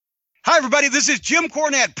Hi, everybody. This is Jim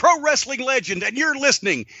Cornette, pro wrestling legend, and you're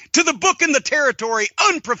listening to the Book in the Territory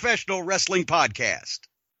Unprofessional Wrestling Podcast.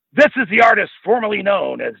 This is the artist formerly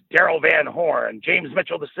known as Daryl Van Horn, James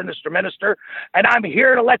Mitchell, the Sinister Minister, and I'm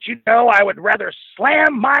here to let you know I would rather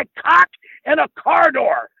slam my cock in a car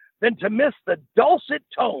door than to miss the dulcet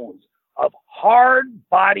tones of Hard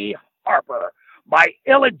Body Harper, my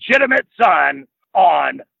illegitimate son,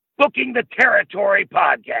 on Booking the Territory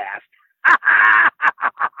podcast.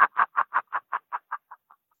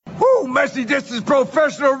 Woo, Messi, this is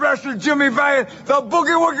professional wrestler Jimmy Valiant, the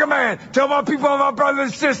Boogie Woogie Man. Tell my people and my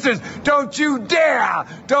brothers and sisters, don't you dare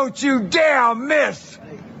miss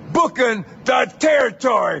Booking the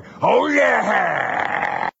Territory. Oh,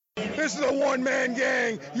 yeah. This is a one-man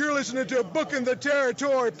gang. You're listening to Booking the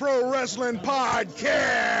Territory Pro Wrestling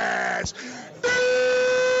Podcast.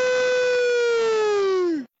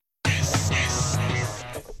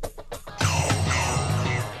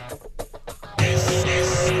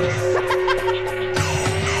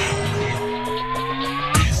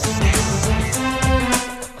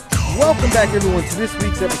 Welcome back, everyone, to this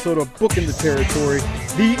week's episode of Booking the Territory,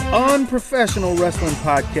 the unprofessional wrestling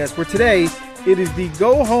podcast, where today it is the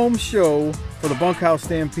go-home show for the Bunkhouse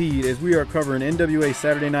Stampede, as we are covering NWA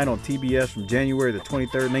Saturday Night on TBS from January the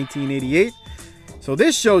 23rd, 1988. So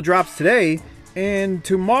this show drops today, and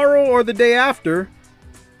tomorrow or the day after,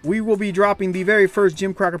 we will be dropping the very first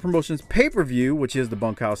Jim Crockett Promotions pay-per-view, which is the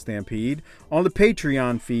Bunkhouse Stampede, on the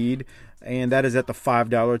Patreon feed, and that is at the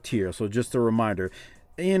 $5 tier. So just a reminder.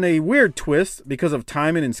 In a weird twist, because of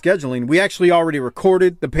timing and scheduling, we actually already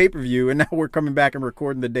recorded the pay-per-view, and now we're coming back and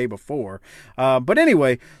recording the day before. But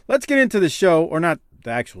anyway, let's get into the show, or not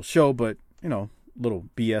the actual show, but, you know, little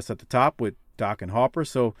BS at the top with Doc and Hopper.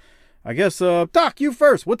 So I guess, Doc, you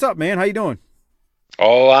first. What's up, man? How you doing?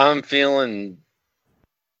 Oh, I'm feeling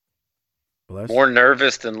Bless. More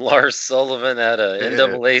nervous than Lars Sullivan at a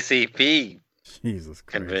NAACP Jesus Christ.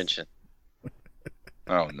 convention.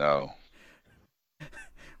 Oh, no.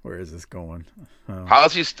 Where is this going? How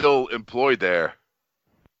is he still employed there?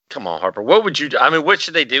 Come on, Harper. What would you do? I mean, what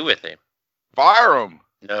should they do with him? Fire him.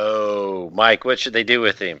 No, Mike, what should they do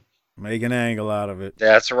with him? Make an angle out of it.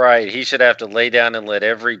 That's right. He should have to lay down and let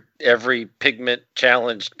every pigment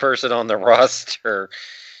challenged person on the roster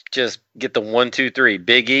just get the 1, 2, 3.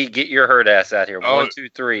 Big E, get your hurt ass out here. 1, 2,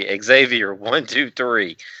 3. Xavier, 1, 2,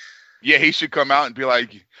 3. Yeah, he should come out and be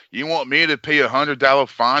like, you want me to pay $100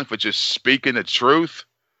 fine for just speaking the truth?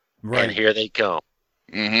 Right. And here they come.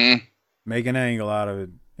 Mm-hmm. Make an angle out of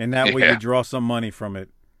it. And that way you draw some money from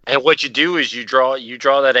it. And what you do is you draw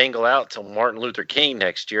that angle out till Martin Luther King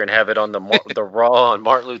next year and have it on the Raw on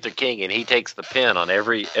Martin Luther King, and he takes the pin on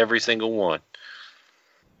every single one.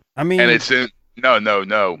 I mean, and it's in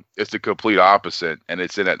no. It's the complete opposite, and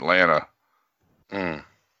it's in Atlanta.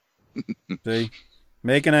 See,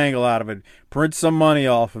 make an angle out of it. Print some money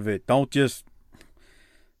off of it. Don't just.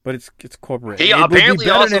 But it's corporate. He it would apparently be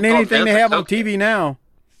better also than anything they have on cocaine. TV now.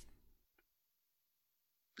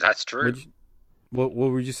 That's true. What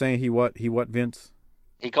were you saying? He what, Vince?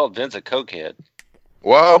 He called Vince a cokehead.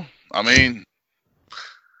 Well, I mean,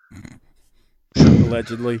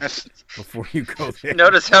 Allegedly. Before you go there.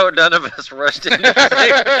 Notice how none of us rushed in.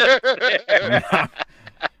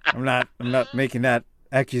 I'm not making that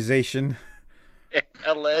accusation.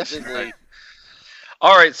 Allegedly.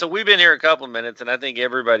 All right, so we've been here a couple of minutes, and I think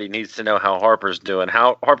everybody needs to know how Harper's doing.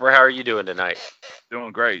 Harper, how are you doing tonight?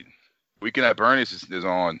 Doing great. Weekend at Bernie's is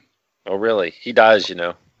on. Oh, really? He dies, you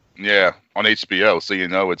know. Yeah, on HBO, so you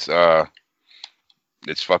know it's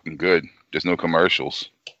fucking good. There's no commercials.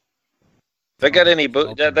 They got any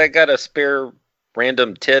that got a spare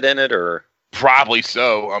random tit in it, or? Probably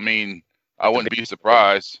so. I mean, I wouldn't be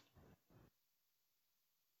surprised.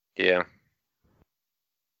 Yeah.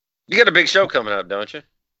 You got a big show coming up, don't you?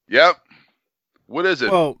 Yep. What is it,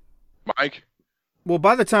 Mike? Well,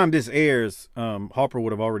 by the time this airs, Harper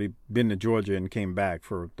would have already been to Georgia and came back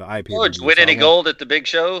for the IP. Oh, did you win any gold at the big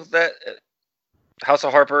show? That House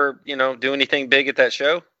of Harper, do anything big at that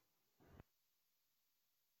show?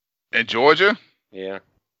 In Georgia? Yeah.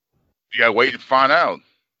 You gotta wait and find out.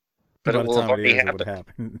 But it will have already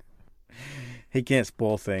happened. He can't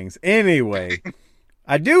spoil things. Anyway,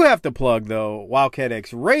 I do have to plug, though, Wildcat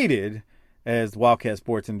X-Rated, as Wildcat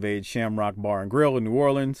Sports invades Shamrock Bar and Grill in New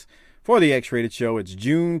Orleans for the X-Rated show. It's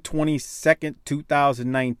June 22nd,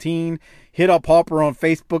 2019. Hit up Harper on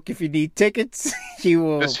Facebook if you need tickets. You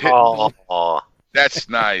will. That's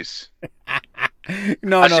nice.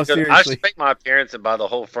 No, seriously. I should make my appearance and buy the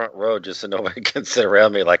whole front row just so nobody can sit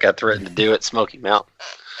around me like I threatened to do at Smoky Mountain.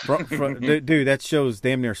 Dude, that show's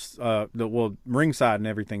damn near ringside and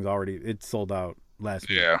everything's already, it's sold out last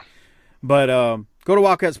week. Yeah. But go to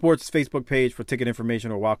Wildcat Sports' Facebook page for ticket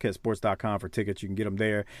information, or wildcatsports.com for tickets. You can get them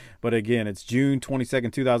there. But again, it's June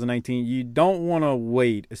 22nd, 2019. You don't want to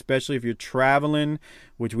wait, especially if you're traveling,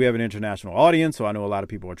 which we have an international audience, so I know a lot of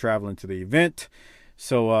people are traveling to the event.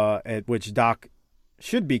 So at which Doc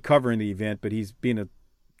should be covering the event, but he's being a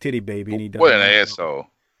titty baby. And he doesn't. What an asshole.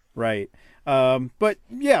 Right. But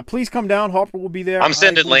yeah, please come down. Harper will be there. I'm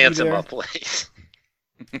sending Lance in my place.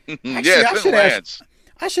 Actually,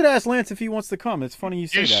 I should ask Lance if he wants to come. It's funny you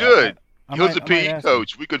say that. You should. I He was a PE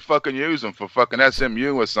coach. We could fucking use him for fucking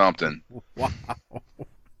SMU or something. Wow.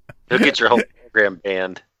 He'll get your whole program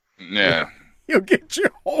banned. Yeah. You'll get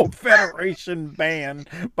your whole federation banned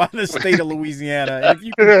by the state of Louisiana. And if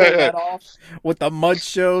you can pull that off with the mud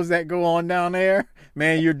shows that go on down there,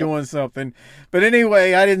 man, you're doing something. But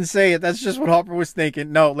anyway, I didn't say it. That's just what Harper was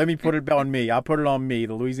thinking. No, let me put it on me. I'll put it on me.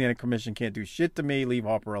 The Louisiana Commission can't do shit to me. Leave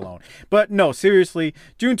Harper alone. But no, seriously,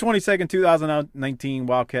 June 22nd, 2019,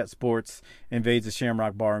 Wildcat Sports invades the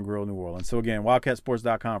Shamrock Bar and Grill, New Orleans. So again,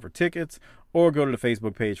 wildcatsports.com for tickets, or go to the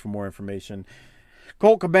Facebook page for more information.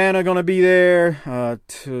 Colt Cabana going to be there.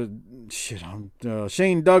 Shane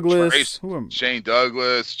Douglas. Shane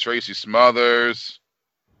Douglas, Tracy Smothers.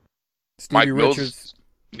 Stevie Richards.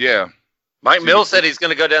 Yeah. Mike Mills said he's going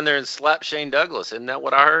to go down there and slap Shane Douglas. Isn't that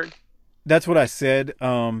what I heard? That's what I said.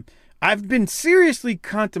 I've been seriously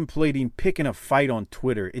contemplating picking a fight on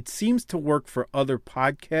Twitter. It seems to work for other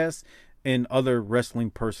podcasts and other wrestling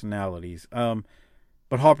personalities. But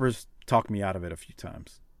Harper's talked me out of it a few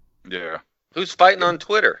times. Yeah. Who's fighting on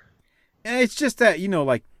Twitter? And it's just that,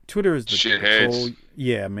 like Twitter is the shitheads.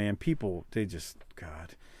 Yeah, man. People, they just,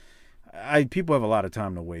 God. People have a lot of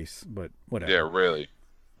time to waste, but whatever. Yeah, really.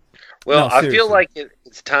 Well, no, I feel like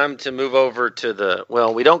it's time to move over to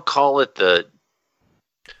we don't call it the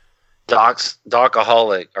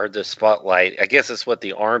Docaholic or the Spotlight. I guess it's what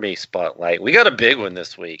the Army Spotlight. We got a big one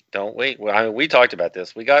this week, don't we? I mean, we talked about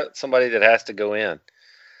this. We got somebody that has to go in.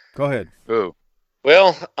 Go ahead. Who?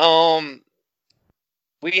 Well,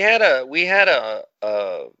 we had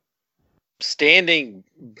a standing,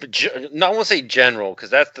 no, I won't say general, because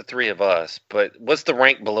that's the three of us, but what's the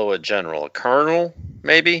rank below a general? A colonel,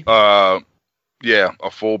 maybe? Yeah,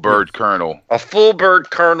 a full bird colonel. A full bird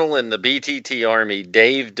colonel in the BTT Army,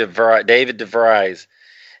 David DeVries.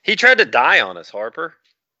 He tried to die on us, Harper.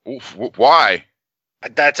 Oof, why?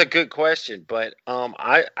 That's a good question, but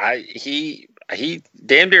he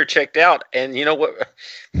damn near checked out, and you know what?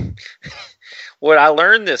 What I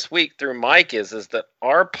learned this week through Mike is that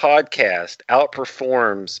our podcast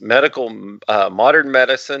outperforms modern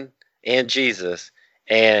medicine and Jesus,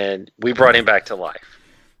 and we brought him back to life.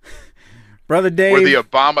 Brother Dave. We're the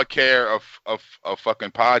Obamacare of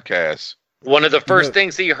fucking podcasts. One of the first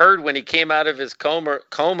things he heard when he came out of his coma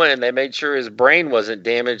and they made sure his brain wasn't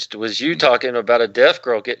damaged was you talking about a deaf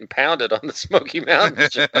girl getting pounded on the Smoky Mountain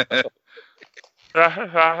show.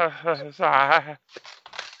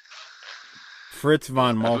 Fritz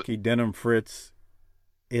von Malky, Denim Fritz,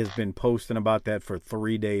 has been posting about that for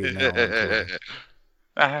 3 days now.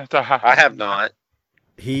 I have not.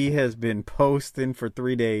 He has been posting for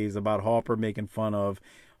 3 days about Harper making fun of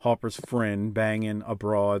Harper's friend banging a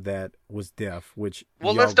broad that was deaf, which...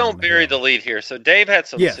 Well, let's don't bury the lead here. So Dave had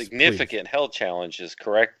some significant health challenges,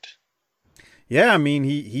 correct? Yeah, I mean,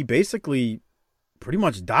 he basically pretty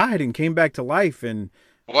much died and came back to life, and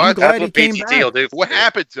what? I'm glad he came back. What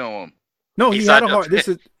happened to him? No, he had a heart.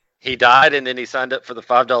 He died, and then he signed up for the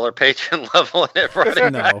 $5 patron level, and it brought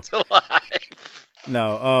him back to life.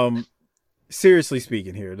 No, seriously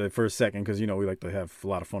speaking here, for a second, because, we like to have a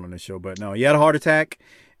lot of fun on this show, but no, he had a heart attack,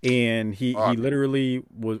 and he literally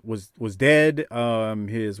was dead.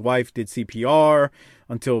 His wife did CPR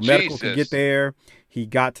until medical could get there. He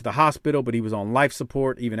got to the hospital, but he was on life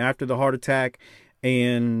support even after the heart attack,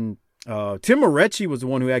 and... Tim Morecci was the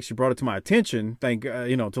one who actually brought it to my attention,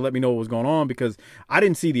 to let me know what was going on, because I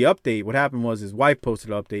didn't see the update. What happened was his wife posted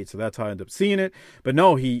an update, so that's how I ended up seeing it. But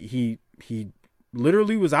no, he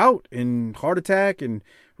literally was out in heart attack and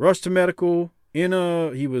rushed to medical. He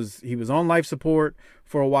was on life support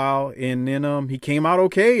for a while, and then he came out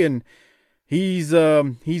okay, and he's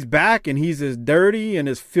back, and he's as dirty and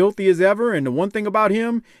as filthy as ever. And the one thing about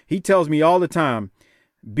him, he tells me all the time,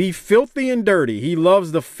 be filthy and dirty. He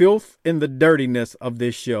loves the filth and the dirtiness of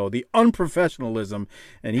this show, the unprofessionalism.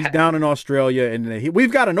 And he's down in Australia, and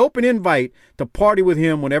we've got an open invite to party with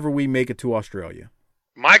him whenever we make it to Australia.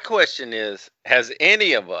 My question is, has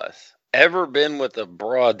any of us ever been with a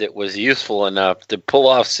broad that was useful enough to pull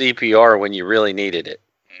off CPR when you really needed it?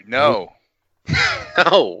 No.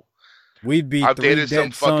 No. We'd be I've three dated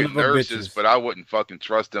dead some fucking son of nurses, bitches. but I wouldn't fucking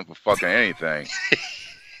trust them for fucking anything.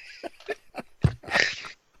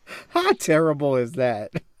 How terrible is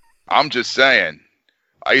that? I'm just saying.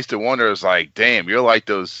 I used to wonder, it's like, damn, you're like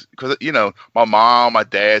those, because, my mom, my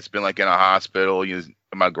dad's been like in a hospital.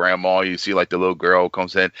 My grandma, you see like the little girl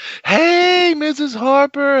comes in, hey, Mrs.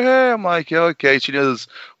 Harper, hey. I'm like, yeah, okay, she knows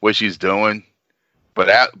what she's doing. But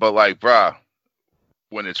like, bruh,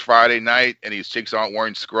 when it's Friday night and these chicks aren't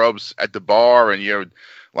wearing scrubs at the bar and you're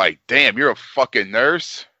like, damn, you're a fucking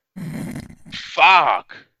nurse?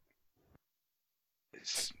 Fuck.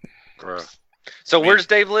 Bruh. So where's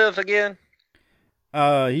Dave live again?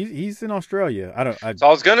 He's in Australia. So I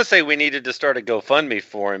was gonna say we needed to start a GoFundMe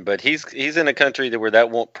for him, but he's in a country where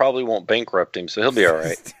that probably won't bankrupt him, so he'll be all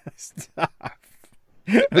right. Stop.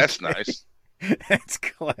 That's nice. That's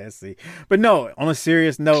classy. But no, on a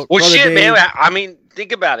serious note. Well, Brother shit, Dave, man. I mean,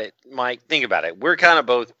 think about it, Mike. Think about it. We're kind of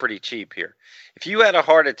both pretty cheap here. If you had a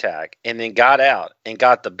heart attack and then got out and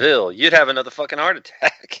got the bill, you'd have another fucking heart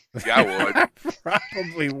attack. Yeah, I would.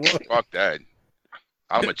 Probably would. Fuck that.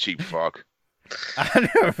 I'm a cheap fuck. I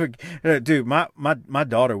never forget. Dude, my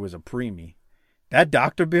daughter was a preemie. That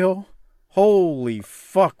doctor bill, holy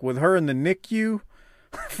fuck, with her in the NICU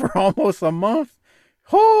for almost a month.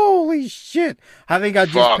 Holy shit. I think I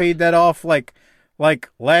just paid that off like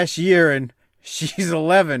last year, and she's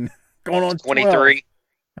 11, going on 23.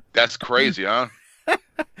 That's crazy, huh?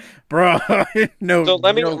 Bro, no. So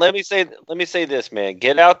let me say this, man.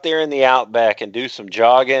 Get out there in the outback and do some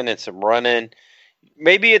jogging and some running.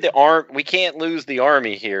 Maybe we can't lose the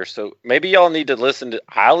army here, so maybe y'all need to listen to.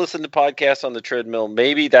 I listen to podcasts on the treadmill.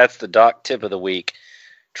 Maybe that's the doc tip of the week.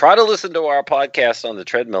 Try to listen to our podcast on the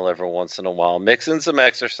treadmill every once in a while. Mix in some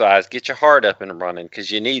exercise. Get your heart up and running because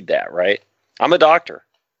you need that, right? I'm a doctor.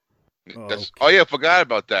 Oh yeah, forgot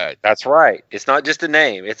about that. That's right. It's not just a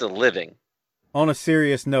name; it's a living. On a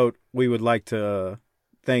serious note, we would like to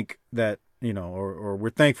thank that, or we're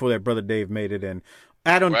thankful that Brother Dave made it in.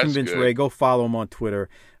 At Unconvinced Ray, go follow him on Twitter.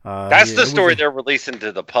 That's the story they're releasing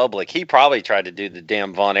to the public. He probably tried to do the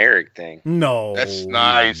damn Von Erich thing. No, that's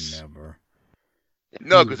nice. Never.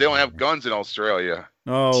 No, because they don't have guns in Australia.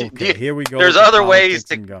 Oh, okay. Here we go. There's other ways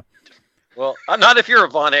to go. Well, not if you're a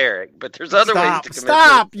Von Erich, but there's other ways to commit.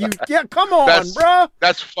 Stop! Come on, bro.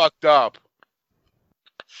 That's fucked up.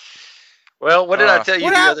 Well, what did I tell you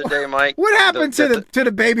the other day, Mike? What happened to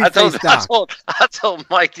the baby face doc? I told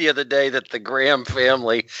Mike the other day that the Graham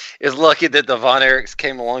family is lucky that the Von Erichs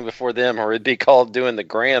came along before them, or it'd be called doing the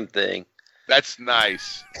Graham thing. That's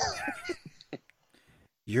nice.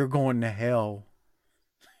 You're going to hell.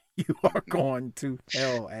 You are going to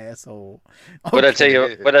hell, asshole. Okay. What I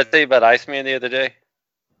tell you about Iceman the other day?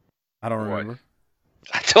 I don't remember.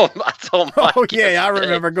 I told Mike. Oh yeah, I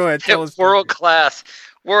remember. Go ahead. Tell us. World Class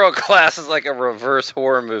is like a reverse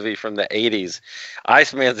horror movie from the 80s.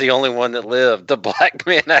 Iceman's the only one that lived. The black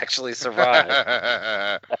man actually survived.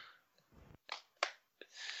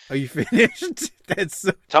 Are you finished? That's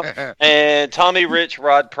and Tommy Rich,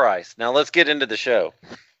 Rod Price. Now let's get into the show.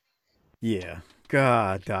 Yeah.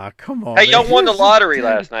 God, Doc, come on. Hey, y'all won the lottery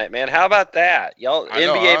last night, man. How about that?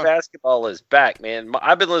 NBA basketball is back, man.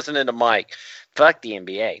 I've been listening to Mike. Fuck the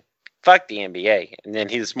NBA. Fuck the NBA. And then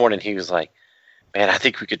this morning he was like, man, I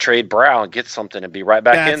think we could trade Brow and get something and be right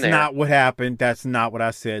back in there. That's not what happened. That's not what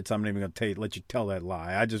I said. So I'm not even gonna let you tell that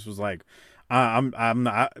lie. I just was like, I'm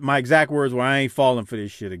not. My exact words were, I ain't falling for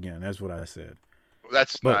this shit again. That's what I said.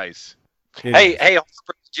 That's nice. Hey, did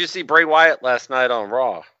you see Bray Wyatt last night on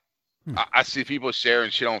Raw? I see people sharing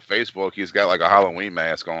shit on Facebook. He's got like a Halloween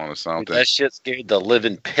mask on or something. That shit scared the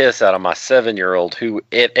living piss out of my 7-year-old. And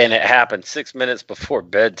it happened 6 minutes before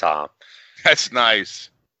bedtime. That's nice.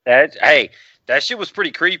 That shit was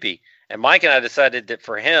pretty creepy. And Mike and I decided that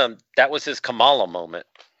for him, that was his Kamala moment.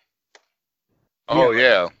 Oh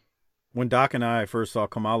yeah. When Doc and I first saw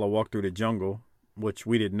Kamala walk through the jungle, which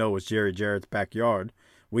we didn't know was Jerry Jarrett's backyard,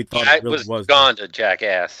 we thought it really was Uganda,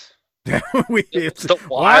 jackass.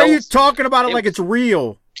 Why are you talking about it like it's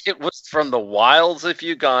real? It was from the wilds of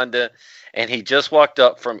Uganda, and he just walked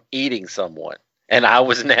up from eating someone, and I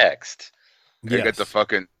was next. They got the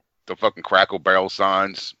fucking Crackle Barrel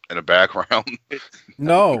signs in the background.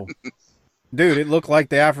 No, dude, it looked like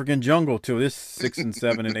the African jungle to this 6 and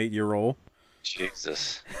 7 and 8-year-old.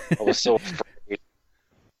 Jesus, I was so afraid.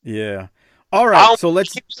 Yeah. All right, so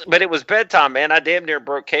let's. But it was bedtime, man. I damn near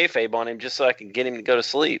broke kayfabe on him just so I could get him to go to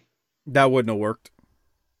sleep. That wouldn't have worked.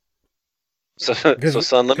 So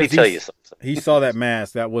son, let me tell you something. He saw that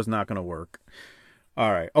mask. That was not going to work.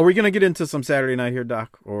 All right. Are we going to get into some Saturday night here,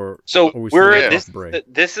 Doc?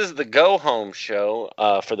 This is the go home show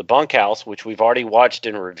for the Bunkhouse, which we've already watched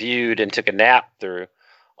and reviewed and took a nap through.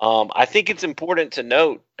 I think it's important to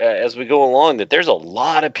note as we go along that there's a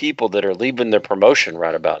lot of people that are leaving their promotion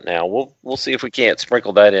right about now. We'll see if we can't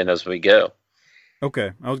sprinkle that in as we go.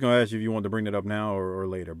 Okay, I was going to ask you if you wanted to bring it up now or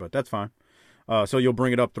later, but that's fine. So you'll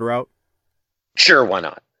bring it up throughout? Sure, why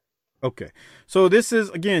not? Okay. So this is,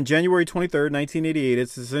 again, January 23rd, 1988.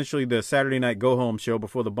 It's essentially the Saturday night go-home show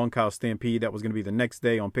before the Bunkhouse Stampede. That was going to be the next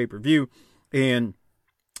day on pay-per-view. And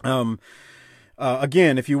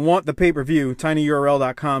again, if you want the pay-per-view,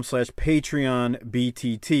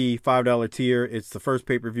 tinyurl.com/PatreonBTT, $5 tier. It's the first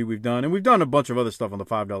pay-per-view we've done. And we've done a bunch of other stuff on the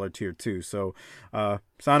 $5 tier, too. So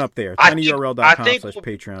sign up there,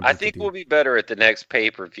 tinyurl.com/PatreonBTT. I think we'll be better at the next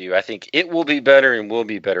pay-per-view. I think it will be better and we'll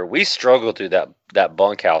be better. We struggled through that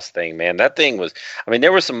bunkhouse thing, man. That thing was, I mean,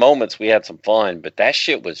 there were some moments we had some fun, but that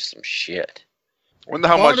shit was some shit. I wonder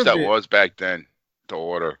how much that was back then to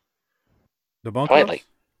order. The bunkhouse? Like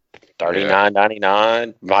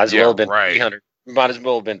 $39.99. Might as well have been right. $300. Might as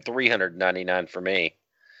well have been $399 for me.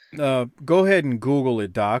 Go ahead and Google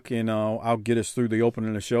it, Doc, and I'll get us through the opening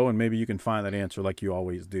of the show, and maybe you can find that answer like you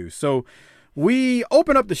always do. So we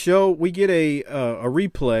open up the show. We get a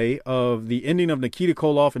replay of the ending of Nikita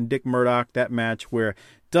Koloff and Dick Murdoch, that match where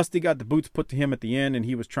Dusty got the boots put to him at the end, and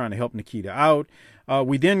he was trying to help Nikita out.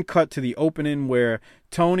 We then cut to the opening where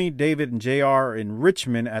Tony, David, and JR are in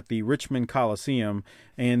Richmond at the Richmond Coliseum,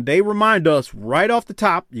 and they remind us right off the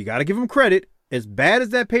top, you got to give them credit, as bad as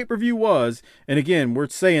that pay-per-view was, and again, we're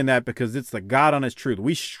saying that because it's the God honest truth.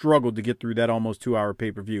 We struggled to get through that almost 2-hour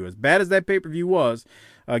pay-per-view. As bad as that pay-per-view was,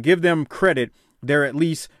 give them credit. They're at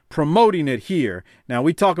least promoting it here. Now,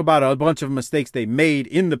 we talk about a bunch of mistakes they made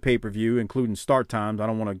in the pay-per-view, including start times. I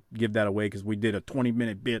don't want to give that away because we did a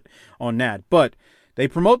 20-minute bit on that. But they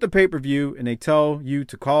promote the pay-per-view, and they tell you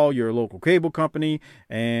to call your local cable company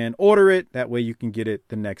and order it. That way you can get it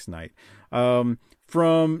the next night.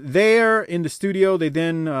 From there in the studio, they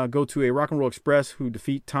then go to a Rock and Roll Express who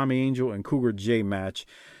defeat Tommy Angel and Cougar J match.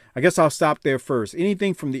 I guess I'll stop there first.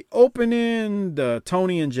 Anything from the opening, the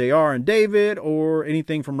Tony and JR and David, or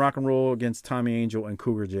anything from Rock and Roll against Tommy Angel and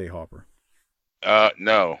Cougar J Harper?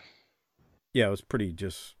 No. Yeah, it was pretty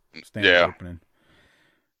just standard opening.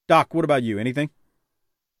 Doc, what about you? Anything?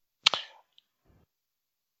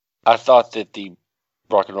 I thought that the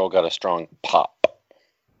Rock and Roll got a strong pop.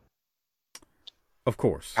 Of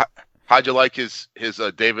course. How'd you like his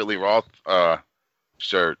David Lee Roth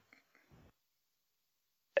shirt?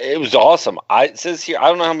 It was awesome. It says here, I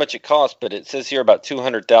don't know how much it cost, but it says here about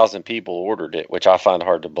 200,000 people ordered it, which I find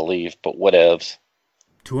hard to believe, but whatevs.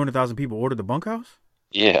 200,000 people ordered the bunkhouse?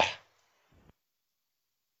 Yeah.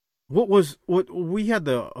 What we had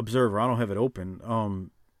the Observer. I don't have it open.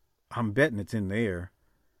 I'm betting it's in there.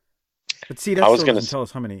 But see, that still doesn't tell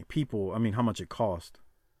us how many people, how much it cost.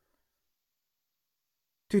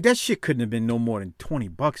 Dude, that shit couldn't have been no more than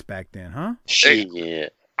 $20 back then, huh?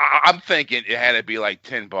 Shit. I'm thinking it had to be like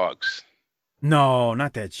 $10. No,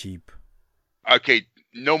 not that cheap. Okay,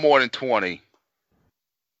 no more than 20.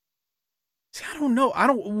 See, I don't know.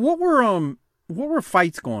 What were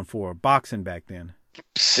fights going for? Boxing back then?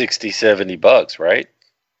 $60-$70, right?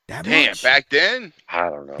 That Damn, much? back then? I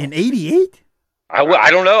don't know. In 88? I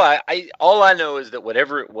don't know. I all I know is that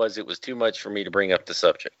whatever it was too much for me to bring up the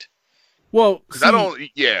subject. Well, because I don't.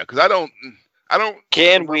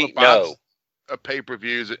 Can we know?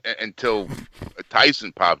 Pay-per-views until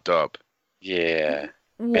Tyson popped up. Yeah.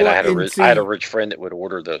 Man, I had a rich friend that would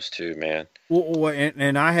order those too, man. Well,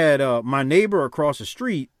 and I had my neighbor across the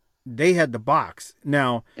street. They had the box.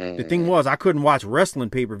 Now, the thing was, I couldn't watch wrestling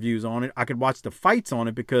pay-per-views on it. I could watch the fights on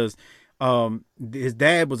it because his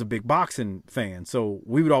dad was a big boxing fan. So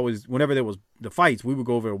we would always, whenever there was the fights, we would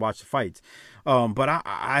go over and watch the fights. But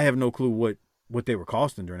I have no clue what they were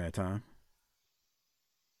costing during that time.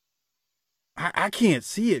 I can't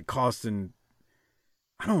see it costing.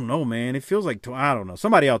 I don't know, man. It feels like I don't know.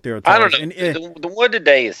 Somebody out there. I don't know. The one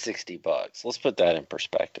today is $60. Let's put that in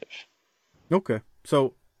perspective. Okay.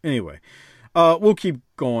 So anyway, we'll keep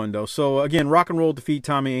going though. So again, Rock and Roll defeat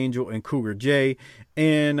Tommy Angel and Cougar J,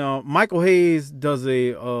 and Michael Hayes does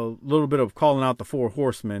a little bit of calling out the Four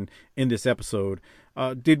Horsemen in this episode.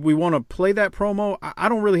 Did we want to play that promo? I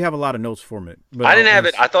don't really have a lot of notes from it. But I didn't have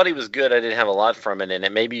it. I thought he was good. I didn't have a lot from it,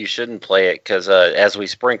 and maybe you shouldn't play it because as we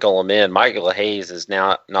sprinkle him in, Michael Hayes is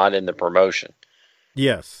now not in the promotion.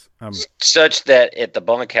 Yes. Such that at the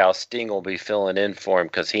bunkhouse, Sting will be filling in for him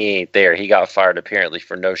because he ain't there. He got fired apparently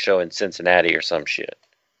for no show in Cincinnati or some shit.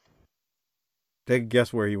 Take a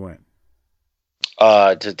guess where he went.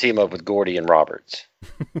 To team up with Gordy and Roberts.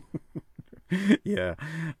 Yeah.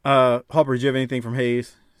 Harper, do you have anything from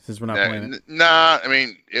Hayes since we're not playing it? Nah,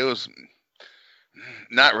 it was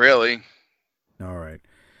not really. All right.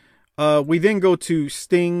 We then go to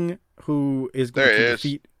Sting, who is going to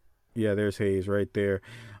defeat. Yeah, there's Hayes right there.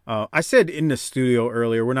 I said in the studio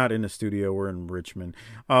earlier. We're not in the studio. We're in Richmond.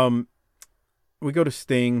 We go to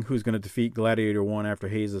Sting, who's going to defeat Gladiator 1 after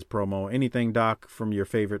Hayes' promo. Anything, Doc, from your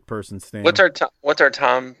favorite person, Sting? What's our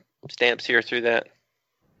time stamps here through that?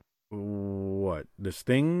 What, the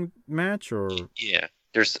Sting match or? Yeah,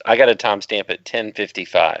 I got a timestamp at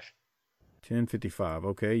 10:55. 10:55.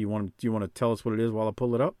 Okay, do you want to tell us what it is while I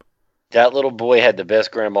pull it up? That little boy had the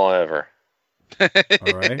best grandma ever.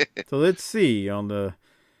 All right. So let's see.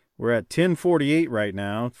 We're at 10:48 right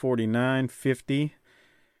now. 49, 50.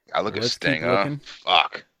 I look at Sting.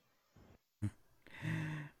 Fuck.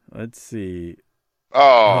 Let's see.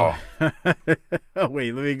 Oh.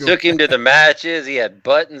 Wait, let me go. Took him to the matches. He had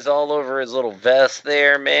buttons all over his little vest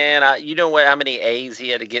there, man. You know how many A's he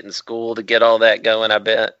had to get in school to get all that going, I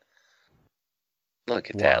bet. Look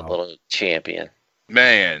at that little champion.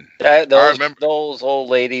 Man. Those old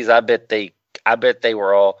ladies, I bet they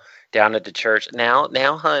were all down at the church. Now,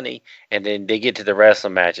 honey. And then they get to the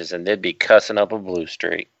wrestling matches and they'd be cussing up a blue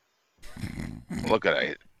streak. Look at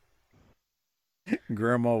it.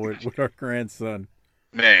 Grandma with our grandson.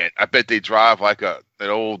 Man, I bet they drive like an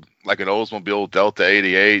Oldsmobile Delta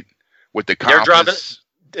 88 with the compass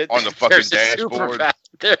on the fucking dashboard.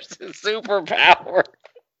 There's a superpower.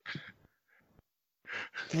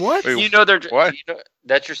 What? Wait, what?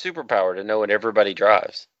 That's your superpower, to know when everybody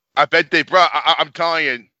drives. I bet I'm telling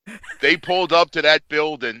you, they pulled up to that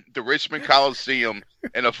building, the Richmond Coliseum,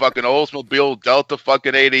 in a fucking Oldsmobile Delta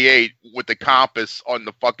fucking 88 with the compass on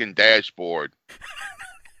the fucking dashboard.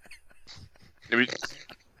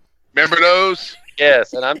 Remember those?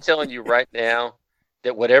 Yes, and I'm telling you right now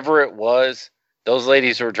that whatever it was, those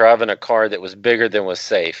ladies were driving a car that was bigger than was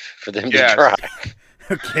safe for them to drive.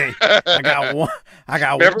 Okay, I got one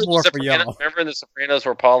more for y'all. Remember in The Sopranos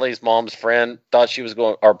where Polly's mom thought she was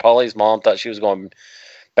going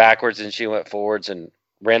backwards and she went forwards and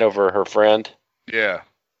ran over her friend? Yeah,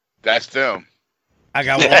 that's them. I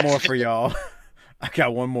got one more for y'all. I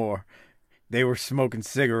got one more. They were smoking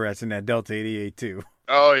cigarettes in that Delta 88 too.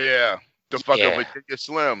 Oh yeah, the fucking Virginia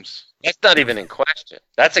Slims. That's not even in question.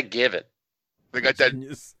 That's a given. They got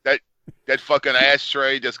that fucking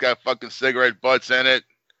ashtray just got fucking cigarette butts in it.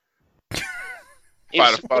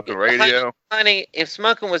 By the fucking radio. Honey, if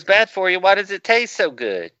smoking was bad for you, why does it taste so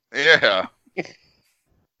good? Yeah.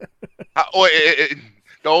 The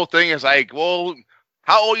whole thing is like, well,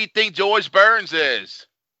 how old do you think George Burns is?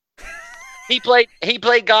 He played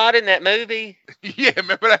God in that movie. Yeah,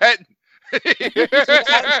 remember that?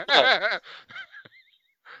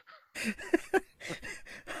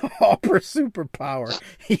 Hopper superpower.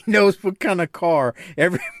 He knows what kind of car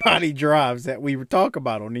everybody drives that we talk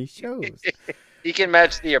about on these shows. He can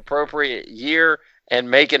match the appropriate year and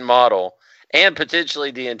make and model, and potentially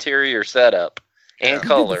the interior setup and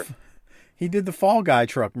color. He did the Fall Guy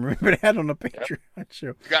truck. Remember that on the Patreon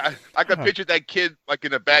show? I could picture that kid like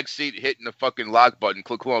in the back seat hitting the fucking lock button,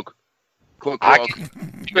 clunk clunk, clunk clunk,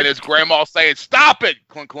 and his grandma saying, "Stop it!"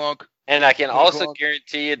 Clunk clunk. And I can also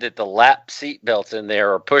guarantee you that the lap seat belts in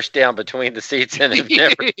there are pushed down between the seats and have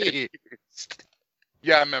never been used.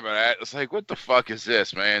 Yeah, I remember that. It's like, what the fuck is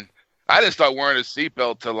this, man? I didn't start wearing a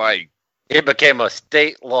seatbelt till like it became a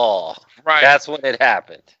state law. Right. That's when it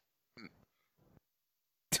happened.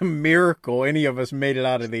 It's a miracle any of us made it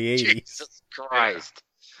out of the 80s. Jesus Christ.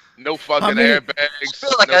 No fucking airbags. I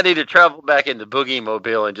feel like I need to travel back in the Boogie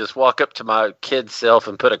Mobile and just walk up to my kid's self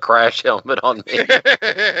and put a crash helmet on me.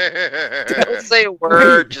 Don't say a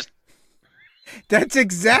word. That's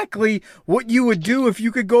exactly what you would do if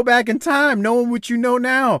you could go back in time, knowing what you know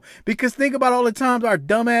now. Because think about all the times our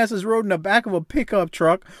dumbasses rode in the back of a pickup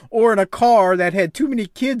truck or in a car that had too many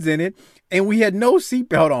kids in it, and we had no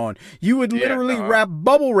seatbelt on. You would literally wrap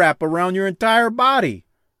bubble wrap around your entire body.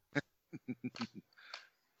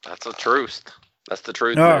 That's the truth. That's the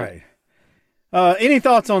truth. All right. Any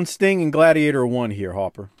thoughts on Sting and Gladiator 1 here,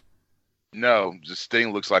 Hopper? No, just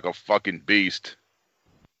Sting looks like a fucking beast.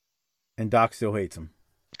 And Doc still hates him.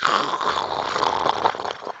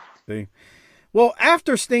 See? Well,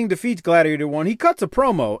 after Sting defeats Gladiator 1, he cuts a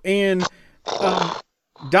promo, and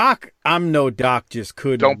Doc, Doc just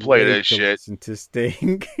couldn't. Don't play this shit. Listen to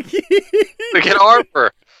Sting. Look at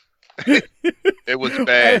Harper. It was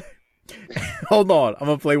bad. Hold on, I'm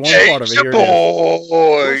gonna play one part of it. Here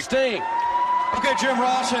boy. Sting. Look at Jim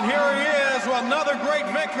Ross, and here he is with another great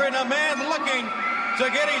victory, and a man looking to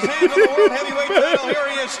get his hands on the World Heavyweight title. Here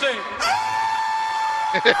he is, Sting.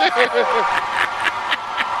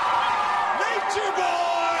 Nature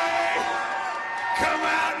Boy! Come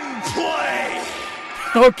out and play!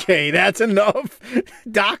 Okay, that's enough.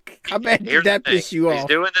 Doc, I bet that pissed you off. He's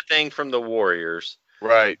doing the thing from the Warriors.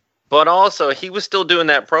 Right. But also, he was still doing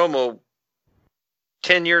that promo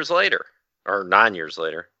 10 years later. Or 9 years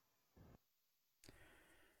later.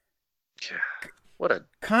 What a...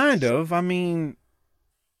 Kind of. I mean...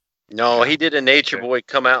 No, he did a Nature Boy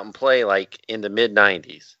come out and play like in the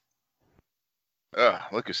mid-90s.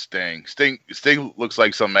 Look at Sting. Sting looks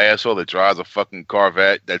like some asshole that drives a fucking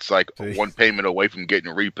Corvette that's like one payment away from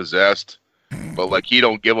getting repossessed. But like he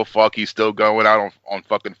don't give a fuck. He's still going out on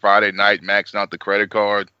fucking Friday night, maxing out the credit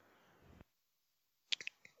card.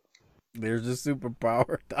 There's a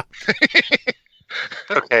superpower.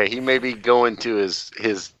 Okay, he may be going to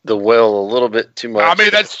the well a little bit too much. I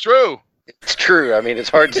mean, that's true. It's true. I mean, it's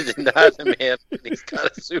hard to deny the man. He's got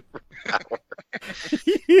a superpower.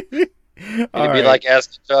 It'd be like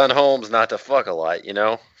asking John Holmes not to fuck a lot, you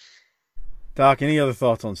know? Doc, any other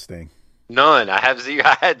thoughts on Sting? None. I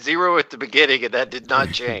had zero at the beginning, and that did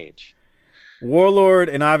not change. Warlord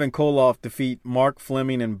and Ivan Koloff defeat Mark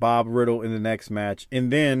Fleming and Bob Riddle in the next match.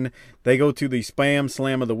 And then they go to the Spam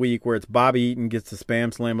Slam of the Week, where it's Bobby Eaton gets the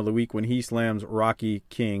Spam Slam of the Week when he slams Rocky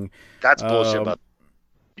King. That's bullshit.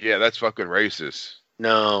 Yeah, that's fucking racist.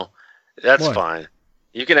 No, that's fine.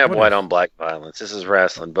 You can have white on black violence. This is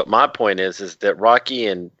wrestling. But my point is that Rocky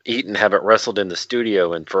and Eaton haven't wrestled in the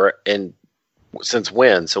studio and since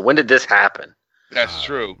when? So when did this happen? That's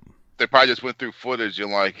true. They probably just went through footage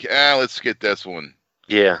and like, let's get this one.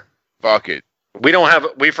 Yeah. Fuck it.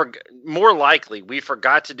 More likely, we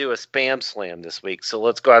forgot to do a Spam Slam this week, so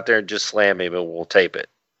let's go out there and just slam him and we'll tape it.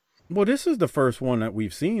 Well, this is the first one that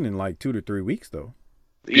we've seen in like 2 to 3 weeks, though.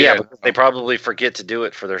 Yeah, because they probably forget to do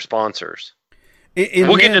it for their sponsors.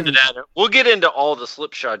 We'll get into that. We'll get into all the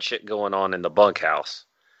slipshod shit going on in the bunkhouse.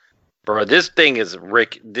 Bro, this thing is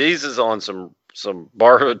This is on some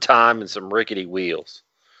borrowed time and some rickety wheels.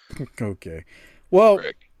 Okay. Well,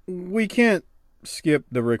 we can't skip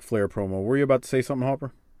the Ric Flair promo. Were you about to say something,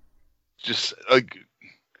 Harper? Just like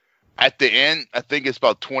at the end, I think it's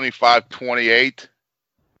about 25-28.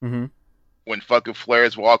 Mm-hmm. When fucking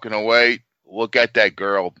Flair's walking away, look at that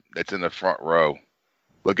girl that's in the front row.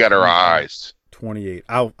 Look at her eyes. 28.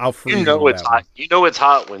 I'll freeze. You know it's hot. You know it's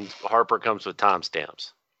hot when Harper comes with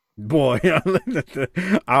timestamps. Boy,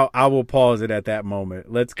 I will pause it at that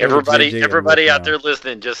moment. Let's go. Everybody out there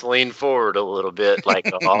listening, just lean forward a little bit,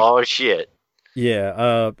 like, oh shit.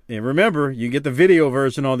 Yeah. And remember, you get the video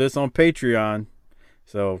version on this on Patreon.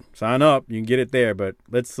 So sign up, you can get it there. But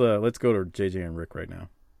let's go to JJ and Rick right now.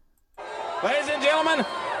 Ladies and gentlemen,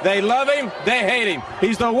 they love him, they hate him.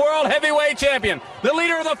 He's the world heavyweight champion, the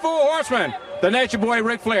leader of the Four Horsemen, the Nature Boy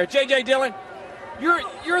Ric Flair. JJ Dillon,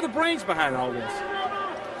 you're the brains behind all this.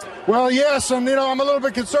 Well, yes, and, I'm a little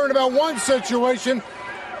bit concerned about one situation,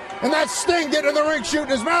 and that's Sting getting in the ring shooting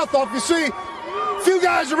his mouth off. You see, a few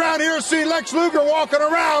guys around here see Lex Luger walking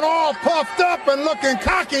around all puffed up and looking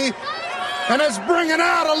cocky, and it's bringing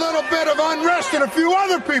out a little bit of unrest in a few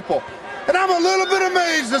other people. And I'm a little bit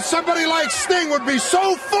amazed that somebody like Sting would be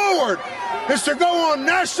so forward as to go on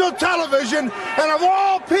national television and, of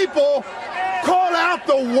all people, call out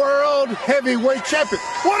the world heavyweight champion.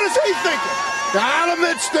 What is he thinking? Now, I'll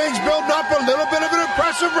admit Sting's building up a little bit of an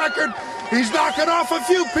impressive record. He's knocking off a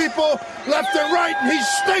few people left and right, and he's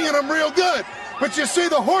stinging them real good. But you see,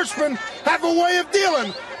 the Horsemen have a way of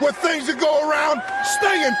dealing with things that go around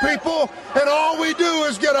stinging people, and all we do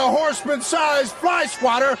is get a Horseman-sized fly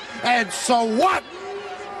swatter, and so what?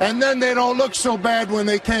 And then they don't look so bad when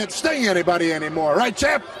they can't sting anybody anymore. Right,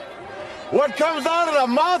 champ? What comes out of the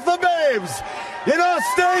mouth of babes? You know,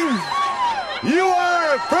 Sting, you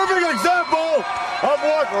are a perfect example of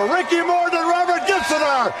what Ricky Morton and Robert Gibson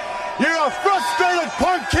are. You're a frustrated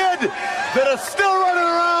punk kid that is still running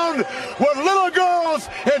around with little girls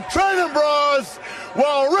in training bras,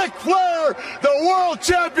 while Ric Flair, the world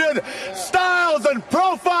champion, styles and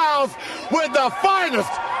profiles with the finest.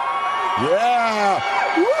 Yeah.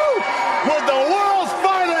 Woo! With the world's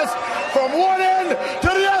finest from one end to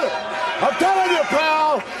the other. I'm telling you,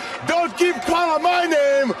 pal, don't keep calling my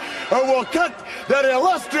name or we'll cut that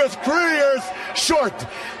illustrious careers short.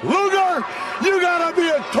 Luger, you gotta be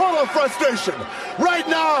in total frustration. Right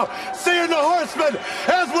now, seeing the Horsemen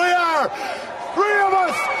as we are, three of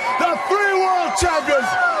us, the three world champions.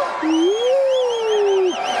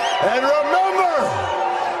 Woo! And remember,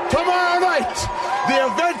 tomorrow night, the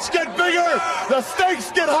events get bigger, the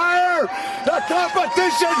stakes get higher, the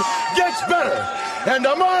competition gets better. And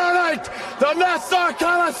tomorrow night, the Nassau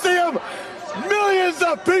Coliseum, millions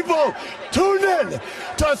of people tune in in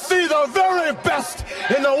to see the very best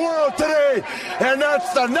in the world today, and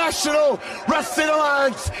that's the National Wrestling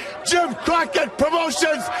Alliance, Jim Crockett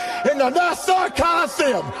Promotions in the Nassau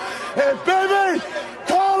Coliseum. And baby,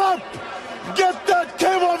 call up, get that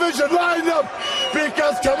Cablevision lined up,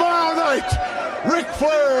 because tomorrow night, Ric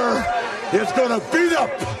Flair is going to beat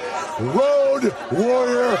up Road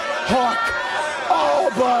Warrior Hawk all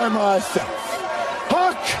by myself.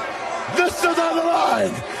 Hawk, this is on the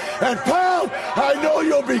line. And pal, I know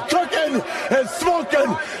you'll be cooking and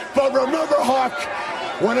smoking, but remember, Hawk,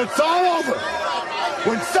 when it's all over,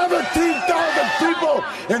 when 17,000 people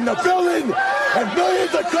in the building and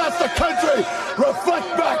millions across the country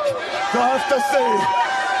reflect back, they'll have to say,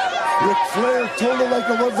 Ric Flair told it like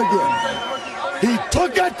it was again. He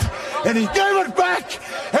took it, and he gave it back,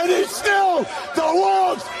 and he's still the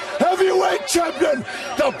world's heavyweight champion.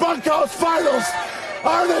 The Bunkhouse Finals,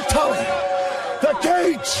 Arne Tully, the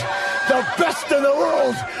Cage, the best in the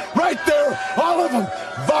world, right there, all of them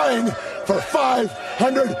vying for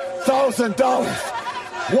 $500,000.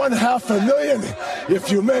 $500,000,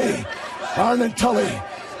 if you may. Arne Tully,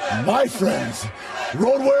 my friends,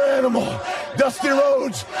 Road Warrior Animal, Dusty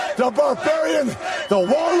Rhodes, the Barbarian, the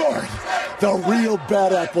Warlord, the real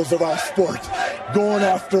bad apples of our sport, going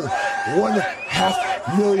after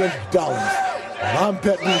 $500,000. And I'm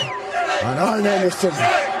betting on Arn Anderson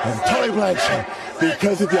and Tully Blanchard,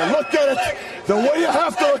 because if you look at it the way you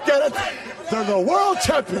have to look at it, they're the world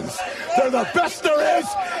champions. They're the best there is.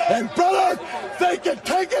 And brother, they can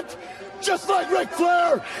take it just like Ric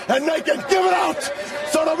Flair, and they can give it out.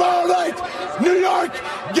 So tomorrow night, New York,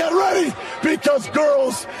 get ready, because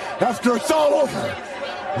girls, after it's all over,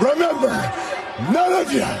 remember, none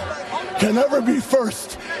of you can ever be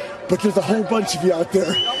first, but there's a whole bunch of you out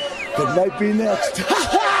there that might be next.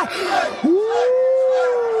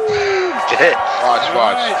 Watch.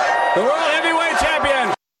 Right. The World Heavyweight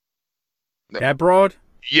Champion. That broad?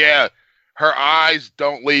 Yeah. Her eyes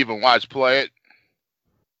don't leave him. Watch, play it.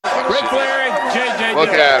 Ric Flair and JJ. Look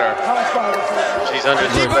at her. She's under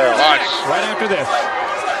the belt. Watch. Right after this.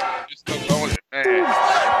 Just still going, man. Dude,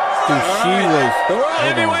 All she right. was. The World hold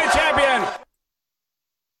on. Heavyweight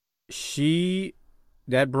Champion.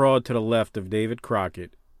 That broad to the left of David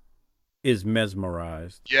Crockett is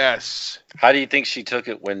mesmerized. Yes. How do you think she took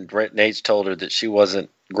it when Brett Nates told her that she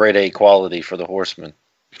wasn't grade A quality for the Horsemen?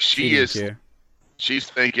 She didn't is. care. She's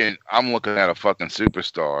thinking, I'm looking at a fucking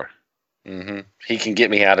superstar. Mm-hmm. He can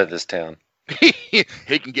get me out of this town. He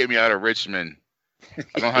can get me out of Richmond.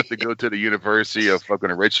 I don't have to go to the University of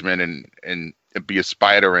fucking Richmond and be a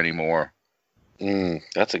spider anymore.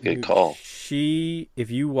 That's a good Dude, call.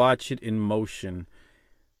 If you watch it in motion,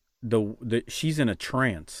 she's in a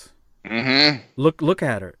trance. Mm-hmm. Look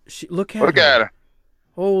at her. Look at her.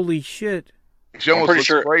 Holy shit. She almost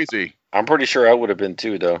looks crazy. I'm pretty sure I would have been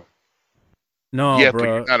too, though. No, yeah, bro. but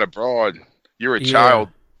you're not a broad. You're a child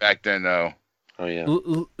back then, though. Oh, yeah.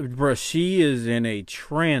 Bro, she is in a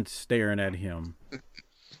trance staring at him.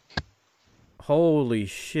 Holy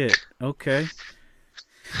shit. Okay.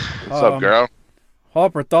 What's up, girl?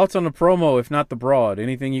 Harper, thoughts on the promo, if not the broad?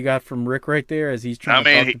 Anything you got from Rick right there as he's trying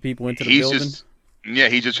to talk to people into the building?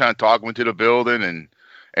 He's just trying to talk them into the building and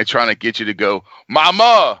trying to get you to go,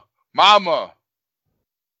 Mama, how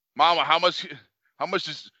much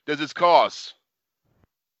does this cost?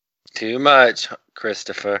 Too much,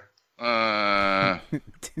 Christopher.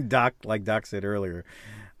 Doc, like Doc said earlier,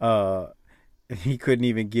 he couldn't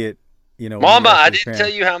even get, Mama, I didn't tell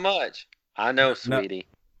you how much. I know, sweetie.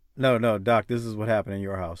 No, Doc, this is what happened in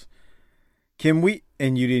your house. Can we,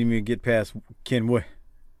 and you didn't even get past, can we?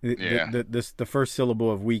 Yeah. The first syllable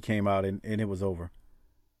of "we" came out and it was over.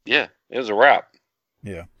 Yeah, it was a wrap.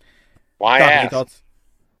 Yeah. Why Doc, ask?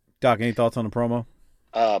 Any thoughts on the promo?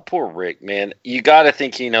 Poor Rick, man. You got to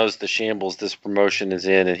think he knows the shambles this promotion is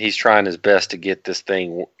in, and he's trying his best to get this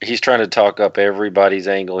thing. He's trying to talk up everybody's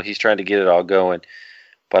angle. He's trying to get it all going.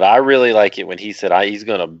 But I really like it when he said he's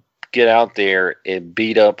going to get out there and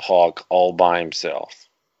beat up Hawk all by himself.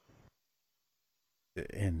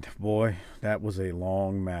 And boy, that was a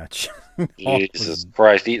long match. Jesus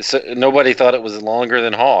Christ! Nobody thought it was longer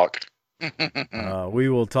than Hawk.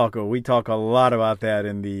 We talk a lot about that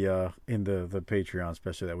in the Patreon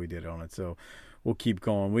special that we did on it. So we'll keep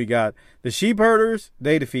going. We got the Sheepherders.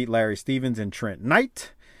 They defeat Larry Stevens and Trent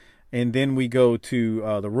Knight, and then we go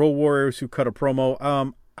to the Road Warriors, who cut a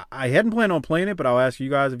promo. I hadn't planned on playing it, but I'll ask you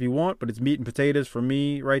guys if you want. But it's meat and potatoes for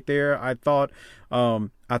me right there. I thought it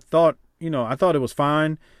was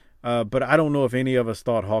fine, but I don't know if any of us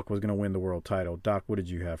thought Hawk was going to win the world title. Doc, what did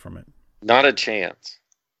you have from it? Not a chance.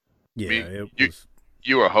 Yeah, it was.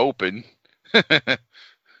 You were hoping.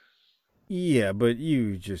 Yeah, but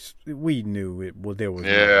we knew it. Well, there was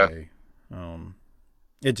no way.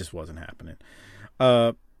 It just wasn't happening.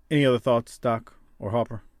 Any other thoughts, Doc or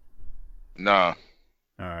Hopper? No.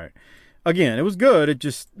 All right. Again, it was good. It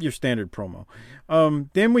just your standard promo.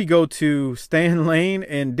 Then we go to Stan Lane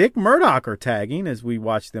and Dick Murdoch are tagging as we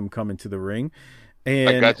watch them come into the ring,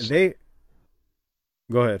 and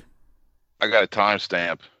Go ahead. I got a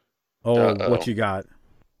timestamp. Oh, what you got?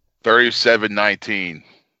 37:19.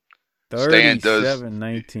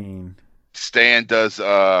 37:19. Stan does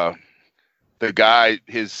the guy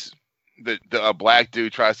a black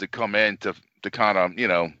dude tries to come in to kind of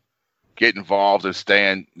get involved, and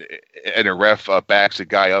Stan and the ref backs the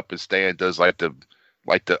guy up, and Stan does like the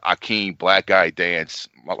Akeem black guy dance,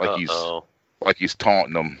 like he's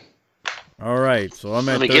taunting him. All right, so I'm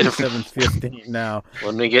at 37:15 now.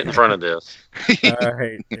 Let me get in front of this. All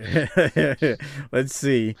right, let's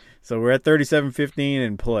see. So we're at 37:15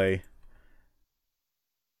 in play.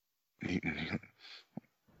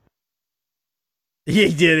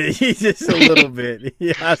 He did it. He just a little bit.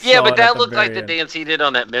 Yeah, but that looked like the dance he did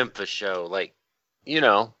on that Memphis show,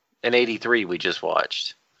 in '83 we just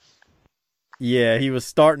watched. Yeah, he was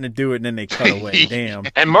starting to do it, and then they cut away. Damn.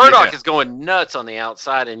 And Murdoch is going nuts on the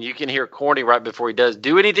outside, and you can hear Corny right before he does.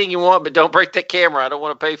 Do anything you want, but don't break that camera. I don't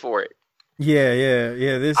want to pay for it. Yeah.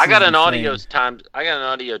 I got an audio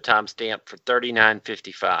timestamp for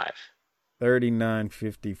 39:55.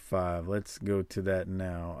 39:55. Let's go to that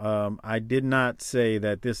now. I did not say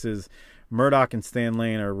that this is Murdoch and Stan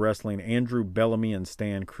Lane are wrestling Andrew Bellamy and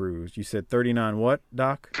Stan Cruz. You said 39 what,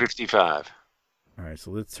 Doc? 55. All right, so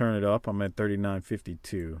let's turn it up. I'm at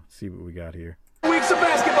 39:52. See what we got here. Weeks of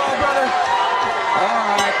basketball, brother.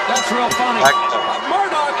 All right, that's real funny.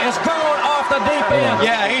 Murdoch is going off the deep end.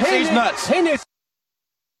 Yeah, he's nuts. He needs.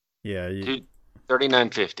 Yeah.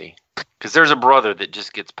 39:50. Because there's a brother that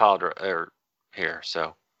just gets piled here,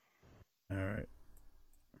 so. All right.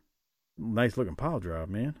 Nice looking pile drive,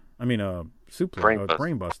 man. I mean,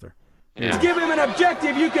 brain buster. Yeah. Give him an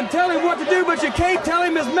objective. You can tell him what to do, but you can't tell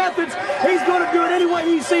him his methods. He's going to do it any way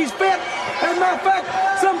he sees fit. As a matter of fact,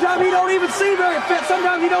 sometimes he don't even see very fit.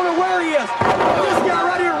 Sometimes he don't know where he is. This guy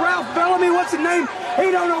right here, Ralph Bellamy, what's his name?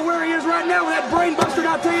 He don't know where he is right now with that brain buster.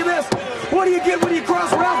 And I'll tell you this. What do you get when you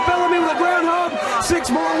cross Ralph Bellamy with a groundhog? 6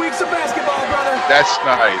 more weeks of basketball, brother. That's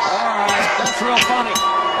nice. All right, that's real funny.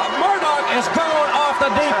 Murdoch is going off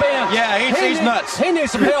the deep end. Yeah, he's nuts. He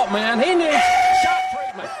needs some help, man. He needs shot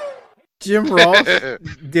treatment. Jim Ross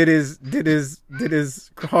did his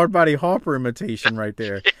hard body Hopper imitation right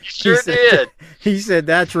there. He did. He said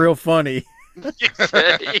that's real funny. He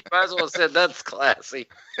might as well have said that's classy.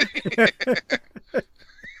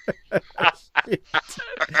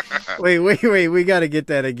 Wait, we got to get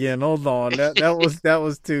that again. Hold on. That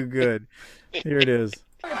was too good. Here it is.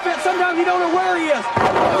 Sometimes you don't know where he is.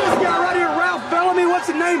 This guy right here, Ralph Bellamy, what's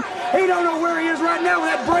his name? He don't know where he is right now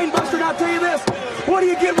with that brain buster. And I'll tell you this. What do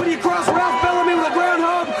you get when you cross Ralph Bellamy with a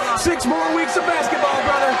groundhog? 6 more weeks of basketball,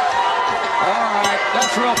 brother. All right,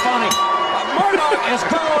 that's real funny. Murdoch is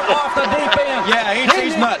going off the deep end. Yeah,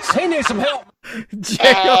 he's nuts. He needs some help.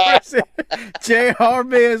 JR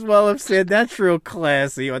may as well have said that's real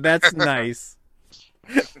classy or that's nice.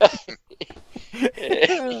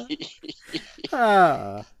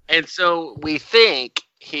 And so we think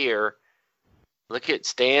here, look at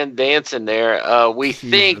Stan dancing there. We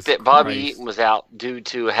think that Bobby Eaton was out due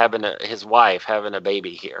to his wife having a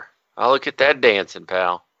baby here. Oh, look at that dancing,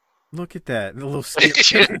 pal. Look at that. The little skip.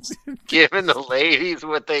 Giving the ladies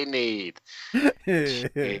what they need.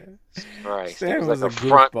 Right. Stan was like a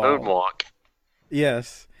front moonwalk.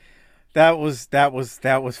 Yes. That was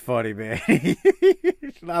funny, man.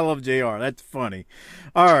 I love JR. That's funny.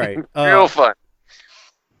 All right. Real fun.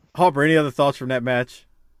 Hopper, any other thoughts from that match?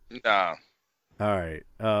 No. All right.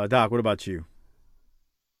 Doc, what about you?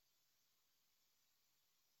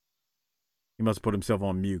 He must put himself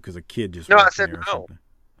on mute because a kid just. No, I said no. Something.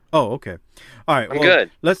 Oh, okay. All right. I'm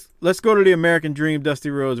good. Let's go to the American Dream, Dusty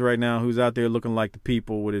Rhodes, right now, who's out there looking like the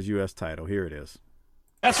people with his U.S. title. Here it is.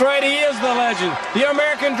 That's right, he is the legend. The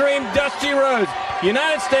American Dream, Dusty Rhodes.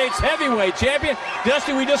 United States heavyweight champion.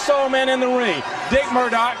 Dusty, we just saw a man in the ring. Dick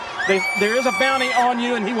Murdoch. There is a bounty on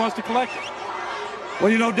you, and he wants to collect it.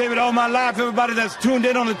 Well, David, all my life, everybody that's tuned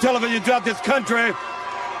in on the television throughout this country,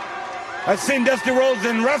 I've seen Dusty Rhodes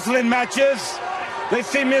in wrestling matches. They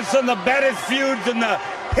see me in some of the baddest feuds in the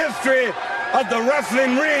history of the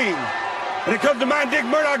wrestling ring. And it comes to mind, Dick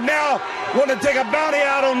Murdoch now want to take a bounty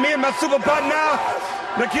out on me and my super partner,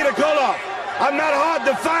 Nikita Koloff. I'm not hard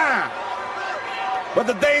to find. But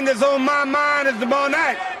the thing that's on my mind is tomorrow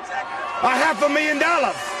night,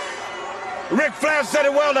 $500,000. Ric Flair said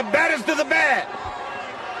it well, the baddest of the bad.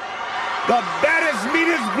 The baddest,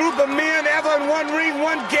 meanest group of men ever in one ring,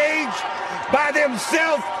 one cage, by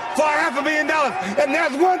themselves for $500,000. And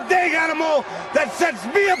there's one thing, Animal, that sets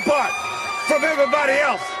me apart from everybody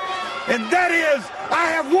else. And that is,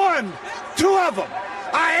 I have won 2 of them.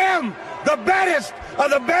 I am the baddest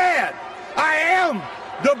of the bad. I am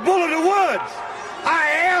the Bull of the Woods. I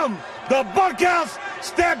am the Bunkhouse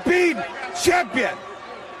Stampede champion.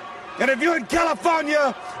 And if you're in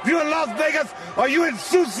California, if you're in Las Vegas, or you're in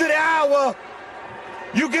Sioux City, Iowa,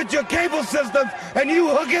 you get your cable systems and you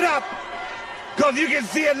hook it up because you can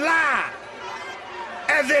see it live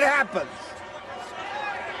as it happens.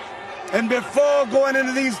 And before going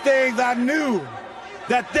into these things, I knew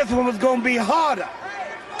that this one was going to be harder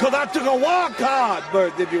because I took a wild card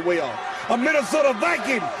berth, if you will, a Minnesota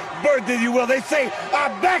Viking berth, if you will. They say I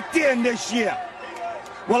backed in this year.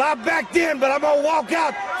 Well, I backed in, but I'm going to walk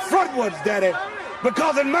out frontwards, Daddy,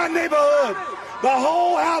 because in my neighborhood, the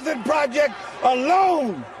whole housing project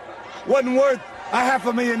alone wasn't worth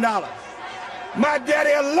 $500,000. My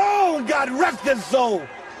daddy alone, God rest his soul,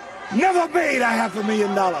 never made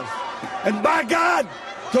 $500,000. And by God,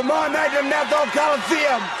 tomorrow night in Nassau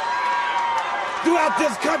Coliseum, throughout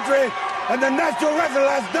this country, and the National Wrestling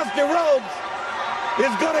Alliance, Dusty Rhodes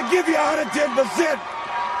is going to give you 110%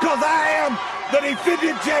 because I am the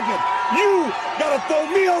defending champion. You got to throw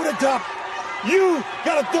me over the top. You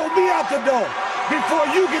got to throw me out the door before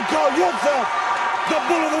you can call yourself the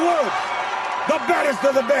Bull of the Woods, the baddest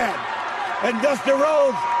of the bad. And Dusty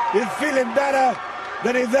Rhodes is feeling better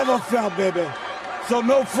than he's ever felt, baby. So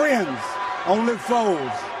no friends, only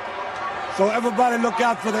foes. So everybody look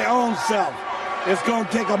out for their own self. It's going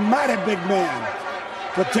to take a mighty big man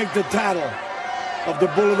to take the title of the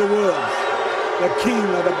Bull of the Woods, the king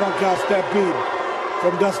of the Bunkhouse Stampede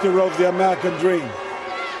from Dusty Rhodes, the American Dream.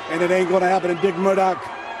 And it ain't going to happen in Dick Murdoch.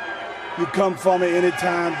 You come for me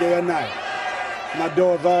anytime, day or night. My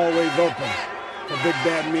door's always open for big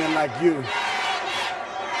bad men like you.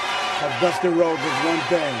 Because Dusty Rhodes is one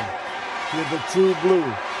thing. He's a true blue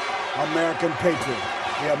American patriot.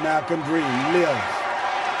 The American Dream lives.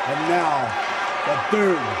 And now, the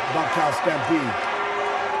 3rd Bunkhouse Stampede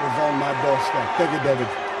is on my doorstep. Thank you, David.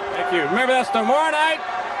 Thank you. Remember, that's tomorrow night,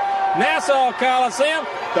 Nassau Coliseum.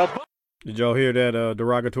 Did y'all hear that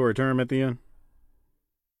derogatory term at the end?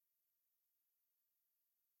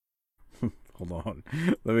 Hold on.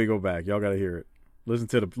 Let me go back. Y'all gotta hear it. Listen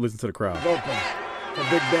to the crowd. Open for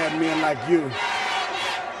big bad men like you.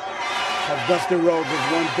 Because Dusty Rhodes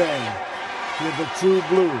is one thing. He's a true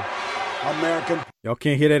blue American. Y'all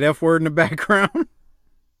can't hear that F word in the background?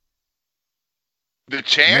 The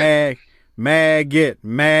chant?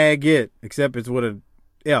 Maggot. Except it's with a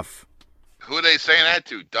F. Who are they saying that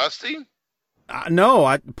to? Dusty?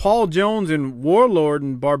 No, Paul Jones and Warlord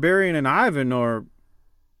and Barbarian and Ivan are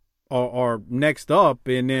next up,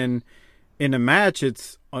 and then in the match,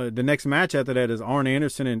 it's the next match after that is Arn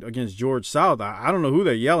Anderson against George South. I don't know who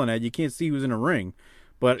they're yelling at. You can't see who's in the ring,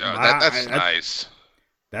 but that's nice.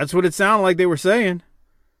 That's what it sounded like they were saying,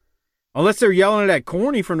 unless they're yelling at that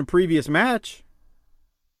corny from the previous match.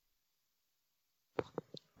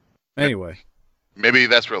 Anyway, maybe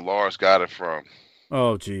that's where Lars got it from.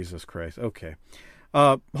 Oh, Jesus Christ. Okay.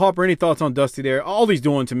 Harper, any thoughts on Dusty there? All he's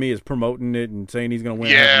doing to me is promoting it and saying he's going to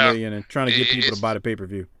win $500,000 and trying to get people to buy the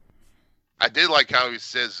pay-per-view. I did like how he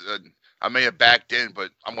says, I may have backed in,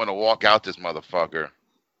 but I'm going to walk out this motherfucker.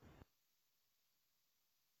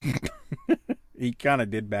 He kind of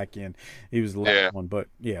did back in. He was the last one, but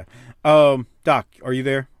yeah. Doc, are you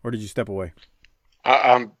there or did you step away?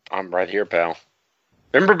 I'm right here, pal.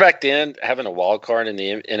 Remember back then, having a wild card in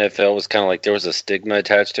the NFL was kind of like there was a stigma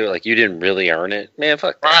attached to it, like you didn't really earn it. Man,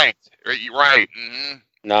 fuck that. Right. Mm-hmm.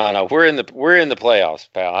 No, we're in the playoffs,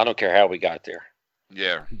 pal. I don't care how we got there.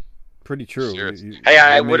 Yeah, pretty true.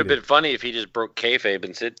 Hey, it would have been funny if he just broke kayfabe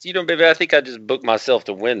and said, "You know, baby, I think I just booked myself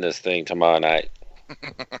to win this thing tomorrow night."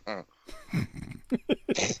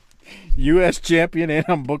 U.S. champion, and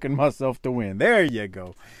I'm booking myself to win. There you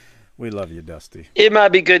go. We love you, Dusty. It might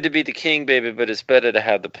be good to be the king, baby, but it's better to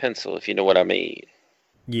have the pencil, if you know what I mean.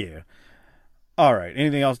 Yeah. All right.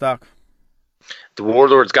 Anything else, Doc? The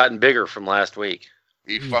Warlord's gotten bigger from last week.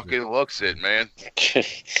 He fucking looks it, man.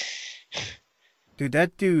 Dude,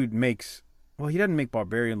 that dude makes... Well, he doesn't make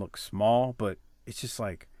Barbarian look small, but it's just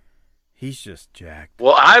like... He's just jacked.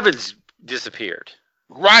 Well, Ivan's disappeared.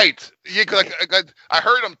 Right. Yeah, cause I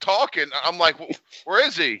heard him talking. I'm like, where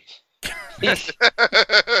is he?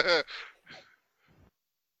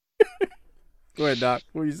 Go ahead, Doc.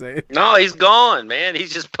 What are you saying? No, he's gone, man.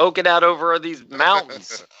 He's just poking out over these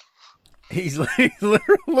mountains. He's literally,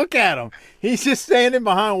 look at him. He's just standing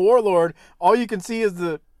behind Warlord. All you can see is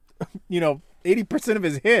 80% of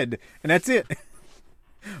his head, and that's it.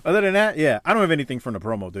 Other than that, yeah. I don't have anything from the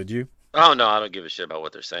promo, did you? Oh, no, I don't give a shit about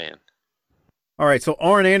what they're saying. All right, so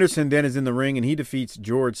Arn Anderson then is in the ring, and he defeats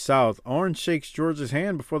George South. Arn shakes George's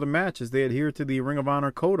hand before the match as they adhere to the Ring of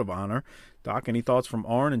Honor Code of Honor. Doc, any thoughts from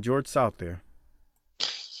Arn and George South there?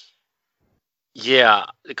 Yeah,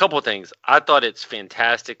 a couple of things. I thought it's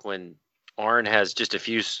fantastic when Arn has just a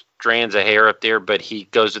few strands of hair up there, but he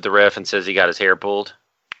goes to the ref and says he got his hair pulled.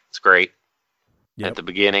 It's great. At the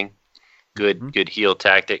beginning. Good heel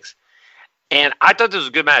tactics. And I thought this was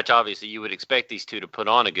a good match. Obviously, you would expect these two to put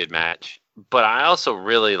on a good match. But I also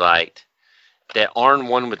really liked that Arn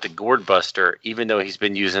won with the Gourd Buster, even though he's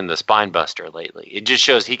been using the Spine Buster lately. It just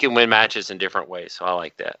shows he can win matches in different ways. So I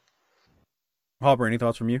like that. Hopper, any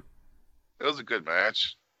thoughts from you? It was a good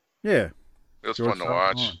match. Yeah. It was fun to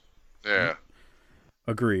watch. Yeah.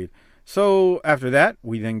 Agreed. So after that,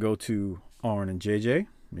 we then go to Arn and JJ.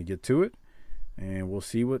 Let me get to it, and we'll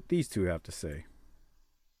see what these two have to say.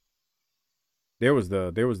 They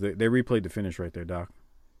replayed the finish right there, Doc.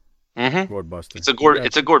 Mm-hmm. Gourd Buster. It's a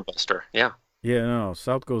Gourd Buster. Yeah. Yeah, no.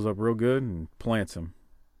 South goes up real good and plants him.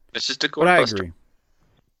 It's just a Gourd Buster. I agree.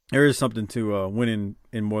 There is something to winning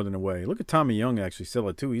in more than a way. Look at Tommy Young actually sell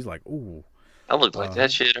it too. He's like, ooh. I look like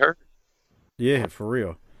that shit hurt. Yeah, for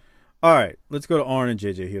real. All right, let's go to Arn and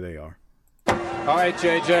JJ. Here they are. All right,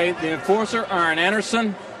 JJ, the enforcer, Arn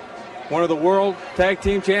Anderson, one of the world tag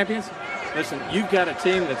team champions. Listen, you've got a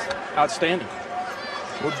team that's outstanding.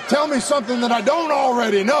 Well, tell me something that I don't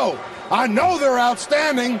already know. I know they're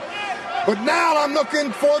outstanding, but now I'm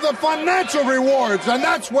looking for the financial rewards, and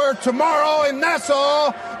that's where tomorrow in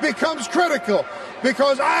Nassau becomes critical.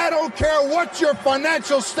 Because I don't care what your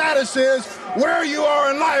financial status is, where you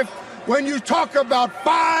are in life, when you talk about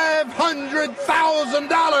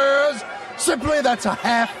 $500,000, simply that's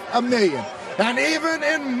 $500,000. And even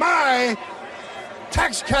in my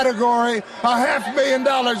tax category,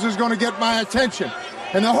 $500,000 is going to get my attention.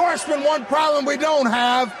 And the Horsemen, one problem we don't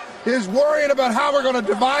have is worrying about how we're going to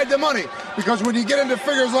divide the money. Because when you get into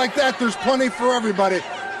figures like that, there's plenty for everybody.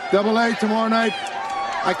 Double A tomorrow night,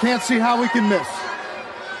 I can't see how we can miss.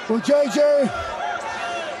 Well, JJ,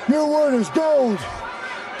 your word is gold.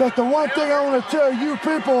 But the one thing I want to tell you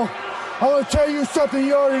people, I want to tell you something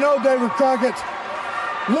you already know, David Crockett.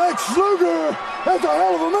 Lex Luger is a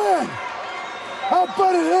hell of a man. I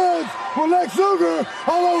butted heads with Lex Luger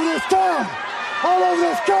all over this town, all over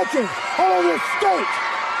this country, all over this state.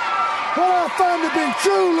 What I find to be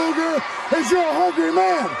true, Luger, is you're a hungry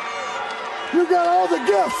man. You got all the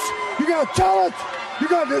gifts. You got talent. You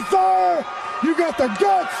got desire. You got the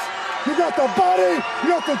guts. You got the body. You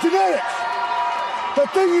got the genetics. The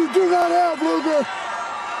thing you do not have, Luger,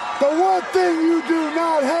 the one thing you do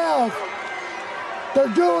not have to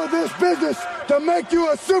do with this business to make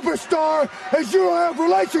you a superstar is you don't have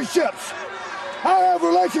relationships. I have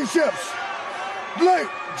relationships. Blake,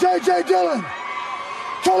 J.J. Dillon,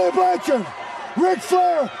 Tully Blanchard, Ric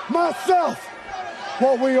Flair, myself.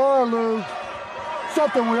 What we are, Lou,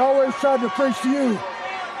 something we always tried to preach to you.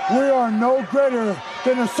 We are no greater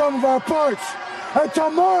than the sum of our parts. And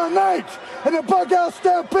tomorrow night, in the Bunkhouse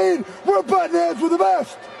Stampede, we're butting heads with the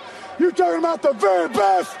best. You're talking about the very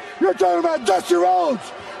best. You're talking about Dusty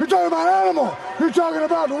Rhodes. You're talking about Animal. You're talking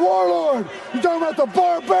about the Warlord. You're talking about the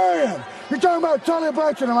Barbarian. You're talking about Tully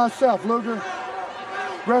Blanchard and myself, Luger.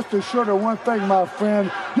 Rest assured of one thing, my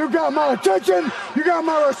friend. You got my attention. You got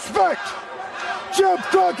my respect. Jim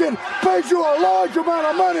Crockett pays you a large amount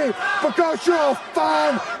of money because you're a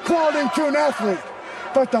fine, quality tuned athlete.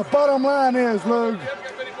 But the bottom line is, Lug,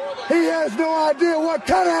 he has no idea what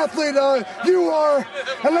kind of athlete you are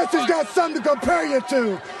unless he's got something to compare you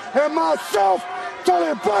to. And myself,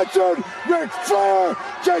 Tully Blanchard, Ric Flair,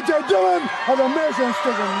 J.J. Dillon are the measuring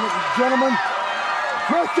stick, gentlemen.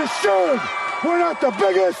 Rest assured, we're not the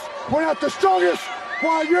biggest, we're not the strongest,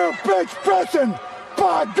 while you're bench pressing.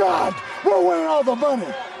 By God, we're winning all the money.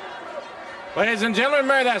 Ladies and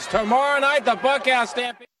gentlemen, that's tomorrow night, the Bunkhouse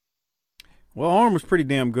Stampede. Well, Arn was pretty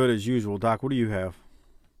damn good as usual. Doc, what do you have?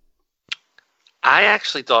 I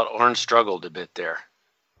actually thought Arn struggled a bit there.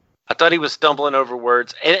 I thought he was stumbling over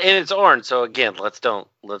words, and it's Arn. So again, let's don't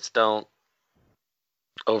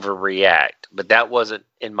overreact. But that wasn't,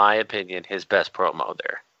 in my opinion, his best promo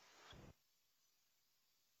there.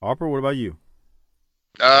 Harper, what about you?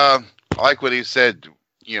 I like what he said.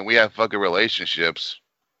 You know, we have fucking relationships.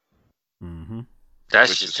 Mm-hmm. That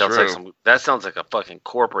just sounds like that sounds like a fucking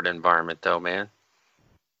corporate environment, though, man.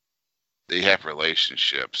 They have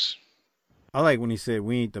relationships. I like when he said,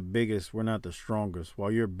 we ain't the biggest, we're not the strongest.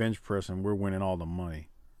 While you're bench pressing, we're winning all the money.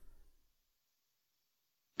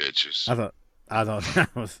 Bitches. I thought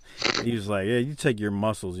that was, he was like, yeah, you take your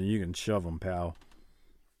muscles and you can shove them, pal.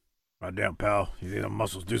 Right down, pal. You think the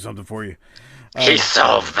muscles do something for you? He's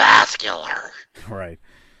so vascular. Right.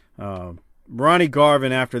 Ronnie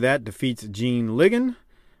Garvin, after that, defeats Gene Ligon.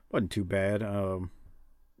 Wasn't too bad. I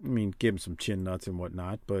mean, give him some chin nuts and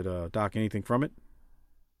whatnot. But, Doc, anything from it?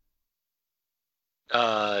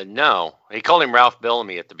 No. He called him Ralph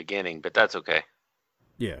Bellamy at the beginning, but that's okay.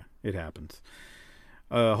 Yeah, it happens.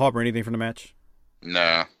 Harper, anything from the match?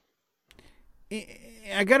 Nah.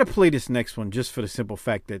 I got to play this next one just for the simple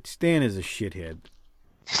fact that Stan is a shithead.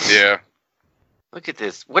 Yeah. Look at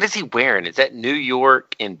this. What is he wearing? Is that New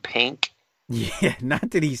York in pink? Yeah,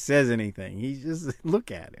 not that he says anything. He's just,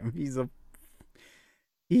 look at him.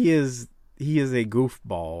 He is a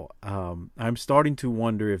goofball. I'm starting to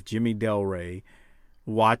wonder if Jimmy Del Rey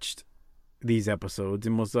watched these episodes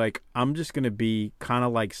and was like, I'm just going to be kind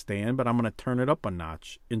of like Stan, but I'm going to turn it up a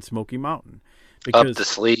notch in Smoky Mountain. Because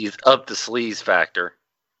up the sleaze factor.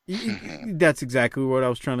 That's exactly what I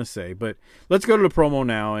was trying to say. But let's go to the promo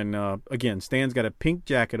now. And again, Stan's got a pink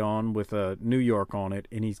jacket on with New York on it,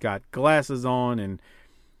 and he's got glasses on, and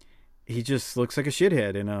he just looks like a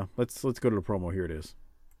shithead. And let's go to the promo. Here it is.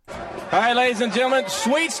 All right, ladies and gentlemen,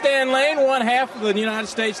 Sweet Stan Lane, one half of the United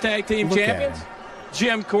States Tag Team Champions.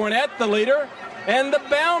 Jim Cornette, the leader, and the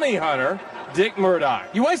bounty hunter, Dick Murdoch.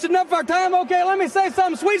 You wasted enough of our time? Okay, let me say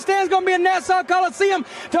something. Sweet Stan's going to be in Nassau Coliseum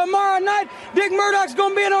tomorrow night. Dick Murdoch's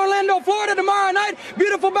going to be in Orlando, Florida tomorrow night.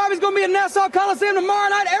 Beautiful Bobby's going to be in Nassau Coliseum tomorrow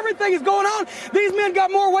night. Everything is going on. These men got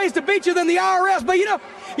more ways to beat you than the IRS. But, you know,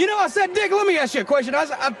 I said, Dick, let me ask you a question.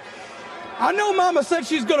 I know Mama said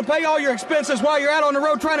she's going to pay all your expenses while you're out on the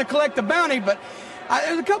road trying to collect the bounty, but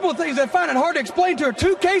there's a couple of things I find it hard to explain to her.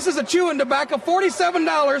 2 cases of chewing tobacco,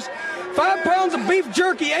 $47. 5 pounds of beef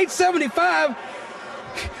jerky, $8.75.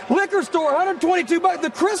 Liquor store, $122. The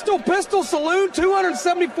Crystal Pistol Saloon,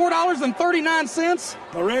 $274.39.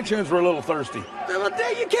 The Ranchers were a little thirsty.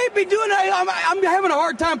 You can't be doing that. I'm having a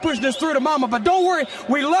hard time pushing this through to Mama, but don't worry.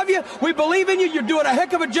 We love you. We believe in you. You're doing a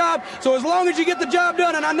heck of a job. So as long as you get the job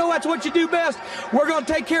done, and I know that's what you do best, we're going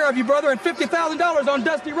to take care of you, brother, and $50,000 on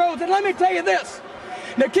Dusty Rhodes. And let me tell you this.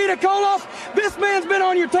 Nikita Koloff, this man's been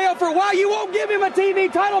on your tail for a while. You won't give him a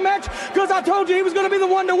TV title match because I told you he was going to be the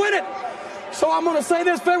one to win it. So I'm going to say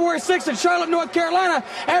this, February 6th in Charlotte, North Carolina,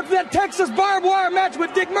 after that Texas barbed wire match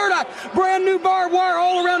with Dick Murdoch, brand new barbed wire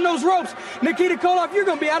all around those ropes. Nikita Koloff, you're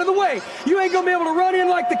going to be out of the way. You ain't going to be able to run in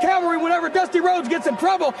like the cavalry whenever Dusty Rhodes gets in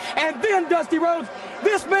trouble. And then Dusty Rhodes,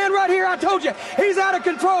 this man right here, I told you, he's out of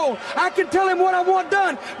control. I can tell him what I want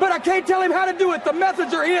done, but I can't tell him how to do it. The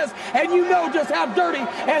methods are his, and you know just how dirty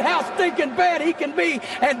and how stinking bad he can be.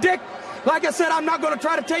 And Dick, like I said, I'm not going to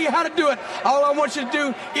try to tell you how to do it. All I want you to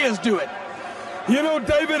do is do it. You know,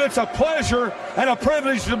 David, it's a pleasure and a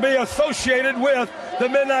privilege to be associated with the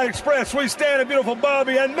Midnight Express. We stand a beautiful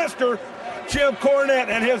Bobby and Mr. Jim Cornette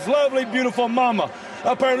and his lovely, beautiful mama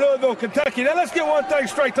up there in Louisville, Kentucky. Now, let's get one thing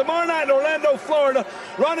straight. Tomorrow night in Orlando, Florida,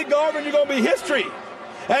 Ronnie Garvin, you're going to be history.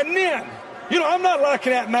 And then, you know, I'm not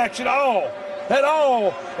liking that match at all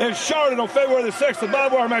in Charlotte on February the 6th, the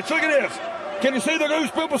barbed wire match. Look at this. Can you see the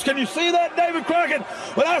goose pimples? Can you see that, David Crockett?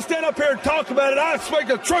 When I stand up here and talk about it, I speak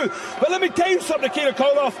the truth. But let me tell you something, Nikita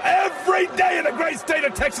Koloff. Every day in the great state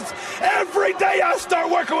of Texas, every day I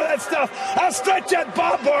start working with that stuff. I stretch that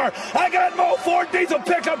barbed wire. I got my old Ford diesel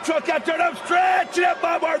pickup truck out there, and I'm stretching that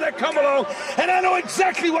barbed wire that come along. And I know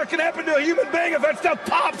exactly what can happen to a human being if that stuff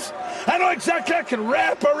pops. I know exactly I can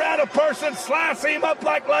wrap around a person, slice him up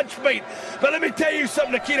like lunch meat. But let me tell you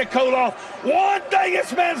something, Nikita Koloff. One thing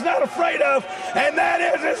this man's not afraid of, and that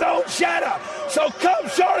is his own shadow. So come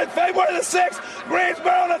Charlotte, February the 6th,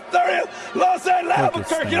 Greensboro the 30th, Los Angeles,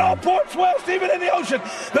 Albuquerque, all ports west, even in the ocean.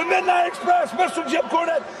 The Midnight Express, Mr. Jim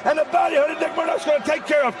Cornette, and the bounty hunter Dick Murdoch's going to take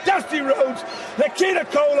care of Dusty Rhodes, Nikita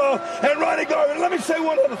Koloff, and Ronnie Garvin. Let me say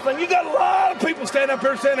one other thing. You got a lot of people standing up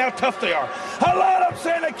here saying how tough they are. A lot of them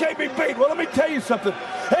saying they can't be beat. Well, let me tell you something.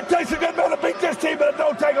 It takes a good man to beat this team, but it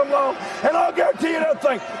don't take them long. And I'll guarantee you another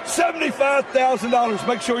thing. $75,000.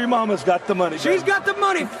 Make sure your mama's got the money. She's got the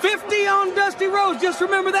money. 50 on Dusty Rhodes. Just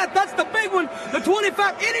remember that. That's the big one. The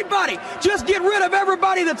 25. Anybody. Just get rid of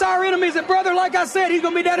everybody that's our enemies. And, brother, like I said, he's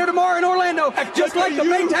going to be down here tomorrow in Orlando. Just like the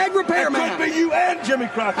Maytag repairman. It could be you and Jimmy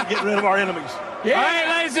Crockett getting rid of our enemies. Yeah. All right,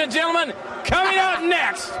 ladies and gentlemen, coming out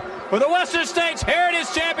next for the Western States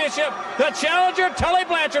Heritage Championship, the challenger, Tully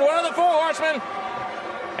Blanchard, one of the 4 horsemen,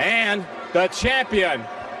 and the champion,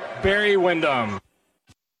 Barry Windham.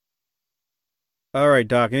 All right,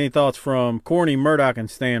 Doc. Any thoughts from Corny, Murdoch, and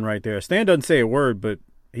Stan right there? Stan doesn't say a word, but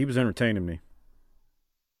he was entertaining me.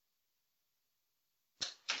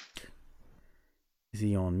 Is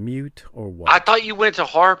he on mute or what? I thought you went to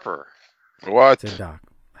Harper. What? I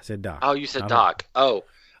said Doc. Oh, you said Doc. Oh,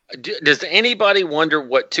 does anybody wonder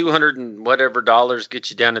what 200 and whatever dollars get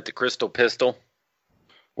you down at the Crystal Pistol?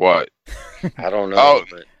 What? I don't know. Oh,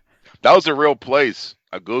 but that was a real place.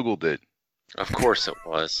 I Googled it. of course it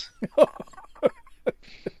was.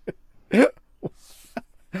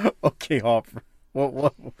 Okay, Harper. What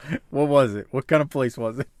was it? What kind of place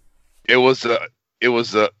was it? It was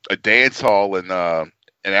a dance hall in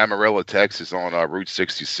Amarillo, Texas, on Route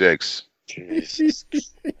 66. Jesus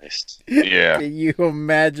Christ. Yeah. Can you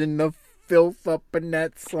imagine the filth up in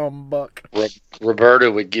that sumbuck? Roberta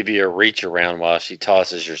would give you a reach around while she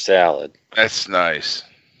tosses your salad. That's nice.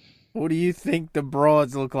 What do you think the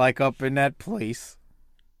broads look like up in that place?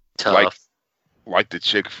 Tough. Like the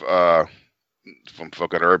chick from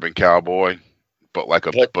fucking Urban Cowboy, but like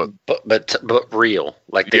a but real,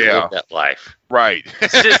 like they live that life. Right.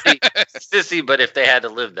 Sissy, but if they had to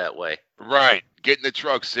live that way. Right. Get in the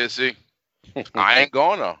truck, sissy. I ain't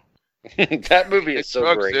gonna. That movie is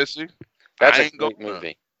so great. Sissy. That's a great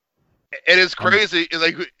movie. It is crazy.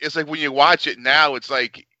 It's like when you watch it now, it's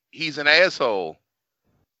like he's an asshole,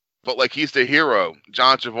 but like he's the hero.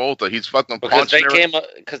 John Travolta. He's fucking punching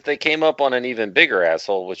because they came up on an even bigger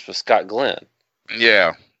asshole, which was Scott Glenn.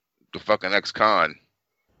 Yeah, the fucking ex-con.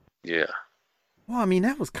 Yeah. Well, I mean,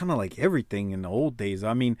 that was kind of like everything in the old days.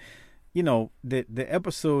 I mean, you know, the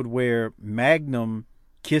episode where Magnum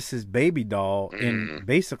kisses Baby Doll and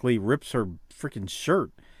basically rips her freaking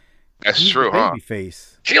shirt. That's true, huh?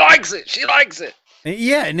 Babyface. She likes it. She likes it. And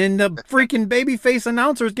yeah, and then the freaking Babyface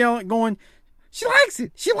announcer's going, she likes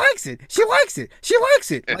it. She likes it. She likes it. She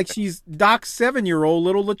likes it. Like she's Doc's 7-year-old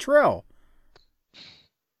little Latrell.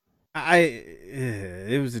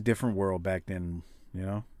 It was a different world back then, you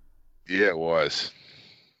know? Yeah, it was.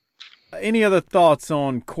 Any other thoughts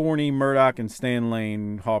on Corny, Murdoch, and Stan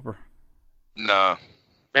Lane, Hopper? No.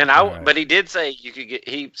 Man, but he did say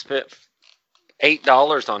he spent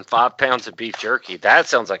 $8 on 5 pounds of beef jerky. That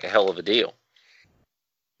sounds like a hell of a deal.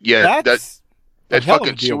 Yeah, that's that hell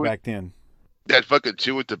fucking of a deal back then. That fucking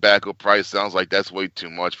chewing tobacco price sounds like that's way too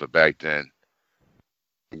much for back then.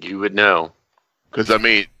 You would know. Because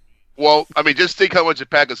just think how much a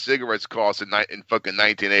pack of cigarettes cost in fucking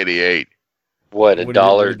 1988. What, $1?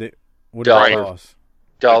 What did it cost?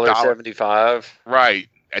 $1.75. Right,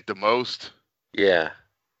 at the most. Yeah.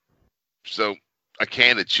 So a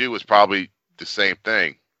can of chew is probably the same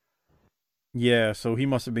thing. Yeah, so he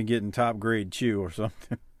must have been getting top grade chew or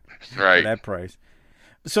something. Right. For that price.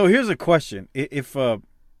 So here's a question. If I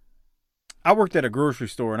worked at a grocery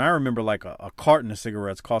store and I remember like a carton of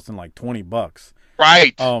cigarettes costing like $20.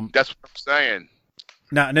 Right. That's what I'm saying.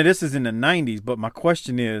 Now this is in the 90s, but my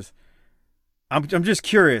question is, I'm just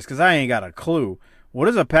curious because I ain't got a clue. What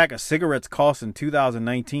does a pack of cigarettes cost in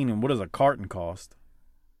 2019, and what does a carton cost?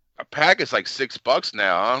 A pack is like $6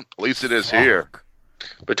 now, huh? At least it is here.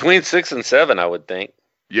 Between 6 and 7, I would think.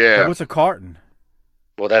 Yeah. But what's a carton?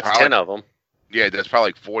 Well, that's probably 10 of them. Yeah, that's probably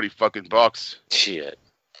like 40 fucking bucks. Shit.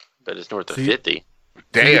 But it's north of 50.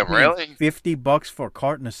 Damn, really? $50 for a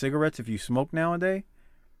carton of cigarettes if you smoke nowadays?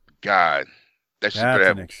 God. That shit could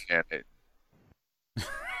have it.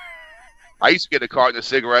 I used to get a carton of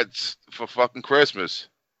cigarettes for fucking Christmas.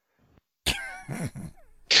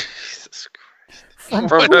 Jesus Christ. From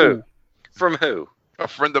who? From who? A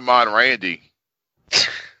friend of mine, Randy.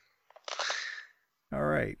 All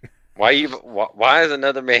right. Why is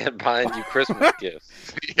another man buying you Christmas gifts?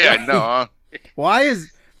 Yeah, I know, huh?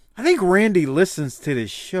 I think Randy listens to this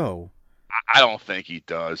show. I don't think he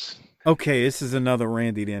does. Okay, this is another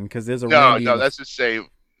Randy then, because there's a Randy. No, that's the same.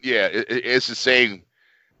 Yeah, it's the same.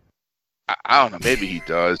 I don't know. Maybe he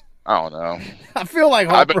does. I don't know. I feel like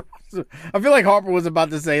Harper was about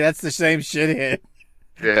to say that's the same shithead.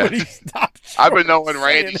 Yeah. But he stopped I've been knowing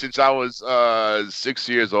Randy since I was 6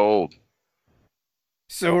 years old.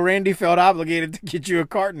 So Randy felt obligated to get you a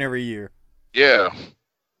carton every year. Yeah.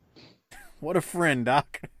 What a friend,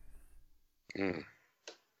 Doc. Mm.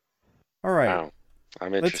 All right. Wow.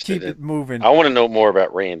 I'm interested. Let's keep it moving. I want to know more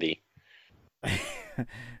about Randy.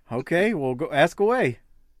 Okay, well, go ask away.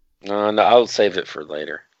 No, I'll save it for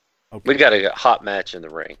later. Okay. We got a hot match in the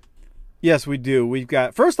ring. Yes, we do. We've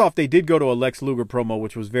got, first off, they did go to a Lex Luger promo,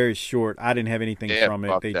 which was very short. I didn't have anything from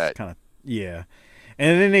it. They just kind of, And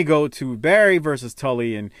then they go to Barry versus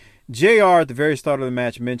Tully, and JR at the very start of the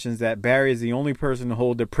match mentions that Barry is the only person to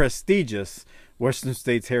hold the prestigious Western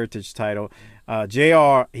States Heritage title.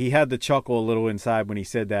 JR, he had to chuckle a little inside when he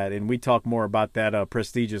said that, and we talk more about that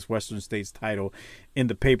prestigious Western States title in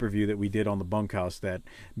the pay-per-view that we did on the bunkhouse that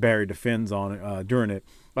Barry defends on during it.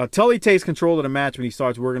 Tully takes control of the match when he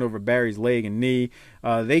starts working over Barry's leg and knee.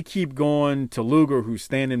 They keep going to Luger, who's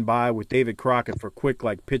standing by with David Crockett for quick,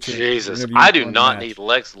 like, pitching. Jesus, I do not need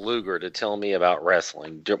Lex Luger to tell me about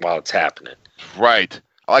wrestling while it's happening. Right.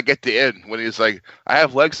 I like at the end when he's like, I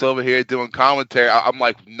have Lex over here doing commentary. I'm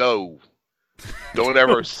like, no. Don't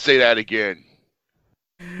ever say that again.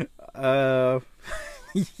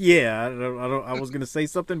 Yeah, I was gonna say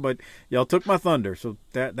something, but y'all took my thunder, so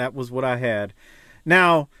that was what I had.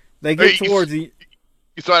 Now they get towards the.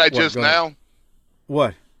 You saw that just now?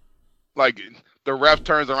 What? Like the ref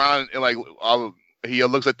turns around and like he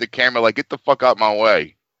looks at the camera like, get the fuck out my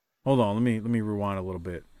way. Hold on, let me rewind a little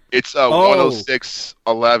bit. It's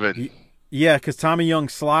 106.11. Yeah, because Tommy Young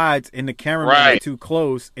slides and the cameraman is too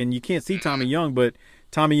close, and you can't see Tommy Young, but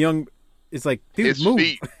Tommy Young is like, dude, his move.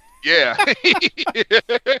 feet. Yeah.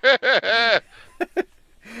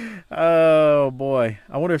 Oh, boy.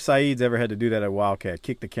 I wonder if Saeed's ever had to do that at Wildcat,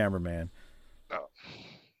 kick the cameraman. No,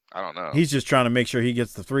 I don't know. He's just trying to make sure he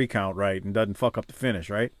gets the 3 count right and doesn't fuck up the finish,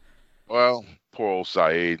 right? Well, poor old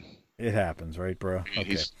Saeed. It happens, right, bro?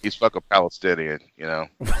 Okay. He's fucking Palestinian, you know?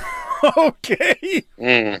 Okay.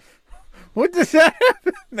 Mm. What does that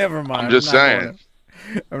happen? Never mind. I'm just saying.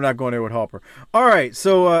 I'm not going there with Harper. All right,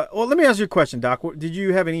 so well, let me ask you a question, Doc. Did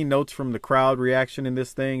you have any notes from the crowd reaction in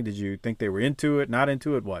this thing? Did you think they were into it, not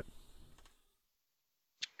into it, what?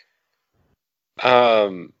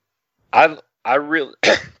 I really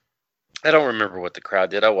I don't remember what the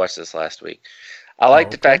crowd did. I watched this last week. I like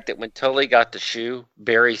the fact that when Tully got the shoe,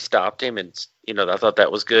 Barry stopped him, and I thought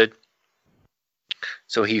that was good.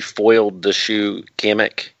 So he foiled the shoe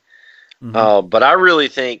gimmick. Mm-hmm. But I really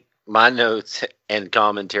think my notes and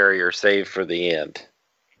commentary are saved for the end.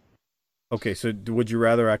 Okay, so would you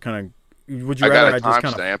rather I got a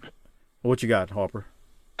timestamp. What you got, Harper?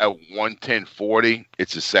 At 1:10:40,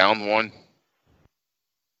 it's a sound one.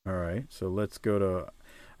 All right, so let's go to.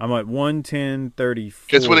 I'm at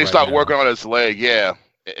 1:10:34. It's when they start working on his leg, yeah,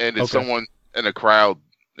 and it's someone in the crowd.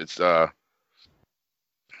 It's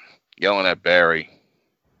yelling at Barry.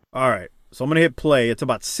 All right. So I'm going to hit play. It's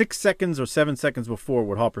about 6 seconds or 7 seconds before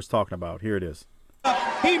what Harper's talking about. Here it is.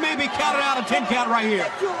 He may be counted out a 10 count right here.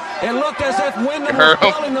 It looked as if Wyndham was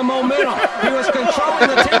building the momentum. He was controlling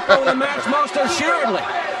the tempo of the match most assuredly.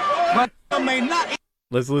 But may not.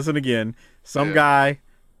 Let's listen again. Some guy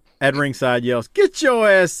at ringside yells, "Get your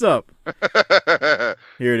ass up."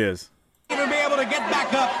 Here it is. To be able to get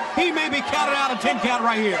back up, he may be counted out a 10 count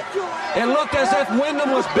right here. It looked as if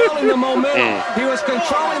Wyndham was building the momentum. He was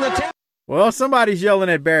controlling the tempo. Well, somebody's yelling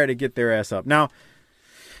at Barry to get their ass up. Now,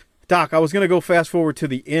 Doc, I was going to go fast forward to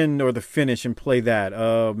the end or the finish and play that.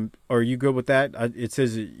 Are you good with that? It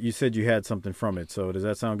says you said you had something from it, so does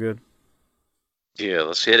that sound good? Yeah,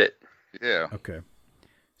 let's hit it. Yeah. Okay.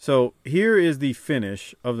 So here is the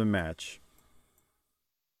finish of the match.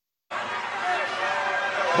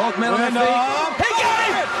 Both men on their feet. He got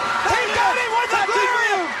him! He got him with the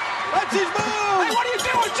glove! That's his move! Hey, what are you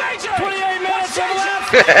doing, JJ? 28 minutes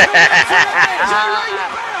left!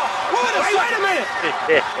 Wait a minute!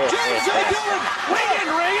 JJ Dillon! We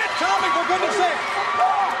didn't ring it! Tommy, for goodness sake!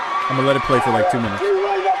 I'm going to let it play for like 2 minutes. You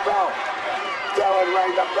rang the bell! Dillon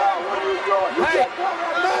rang the bell! What are you doing? Hey,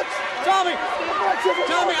 Tommy,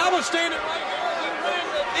 I was standing right here.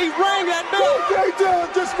 He rang that bell. JJ Dillon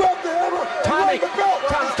just grabbed the hammer. Tommy,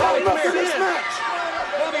 Tommy, come here. This match.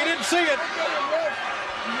 Tommy, you didn't see it.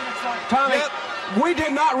 Tommy, we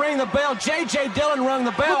did not ring the bell. J.J. Dillon rung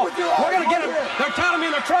the bell. We're going to get it. They're telling me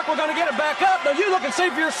in the truck we're going to get it back up. Now, you look and see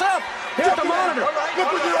for yourself. Here's the monitor.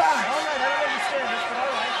 Look with your eyes. All right, I don't understand this, but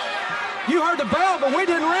all right. You heard the bell, but we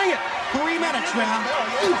didn't ring it. 3 minutes now.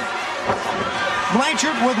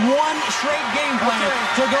 Blanchard with one straight game plan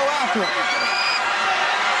to go after it.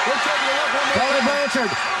 Tony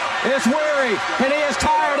Blanchard is weary, and he is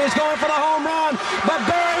tired. He's going for the home run, but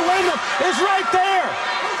Barry Windham is right there.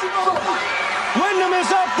 Windham is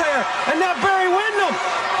up there, and now Barry Windham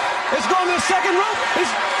is going to the second rope. He's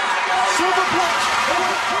superplex.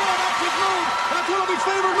 That's his move. That's one of his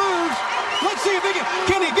favorite moves. Let's see if he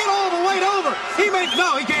can he get all the weight over.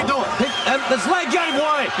 No, he can't do it. His leg gave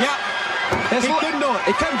way. Yeah, he couldn't do it.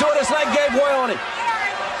 He couldn't do it. His leg gave way on him.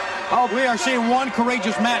 Oh, we are seeing one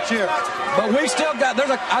courageous match here. But we still got,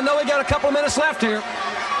 I know we got a couple of minutes left here.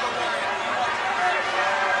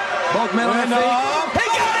 Both men on their feet. He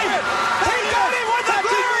got him! He got him with the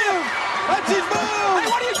glove! That's his move! Hey,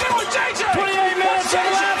 what are you doing, JJ? 28 minutes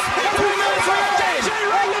left. 2 minutes left. JJ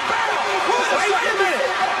rang the bell. Wait a minute.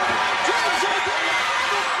 JJ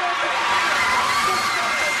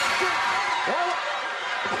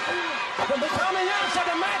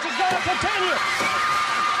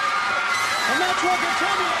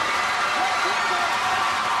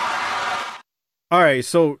right,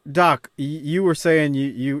 so Doc, you were saying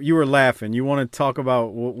you were laughing. You want to talk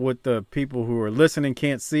about what the people who are listening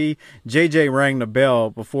can't see? JJ rang the bell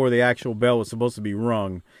before the actual bell was supposed to be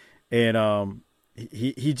rung, and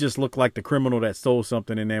he just looked like the criminal that stole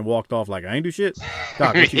something and then walked off like I ain't do shit.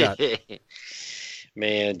 Doc, what you got?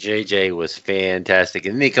 Man, JJ was fantastic,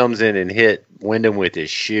 and then he comes in and hit Wyndham with his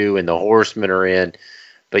shoe, and the Horsemen are in.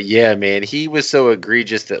 But yeah, man, he was so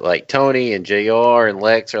egregious that like Tony and JR and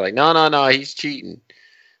Lex are like, no, he's cheating.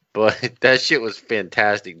 But that shit was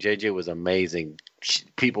fantastic. JJ was amazing.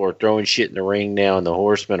 People are throwing shit in the ring now, and the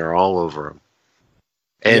Horsemen are all over him.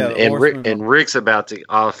 And Rick's about to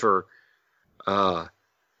offer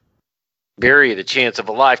Barry the chance of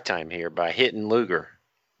a lifetime here by hitting Luger.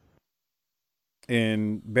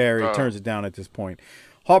 And Barry turns it down at this point.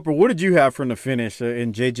 Harper, what did you have from the finish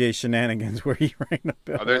in JJ shenanigans where he rang the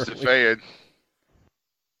bell? Oh, there's the fan.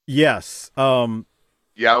 Yes.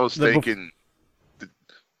 Yeah, I was thinking.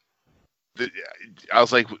 I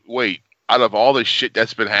was like, wait, out of all the shit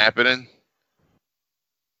that's been happening,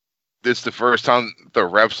 this is the first time the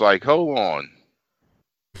ref's like, hold on.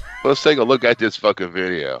 Let's take a look at this fucking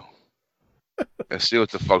video and see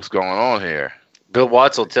what the fuck's going on here. Bill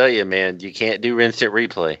Watts will tell you, man, you can't do instant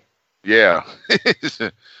replay. Yeah.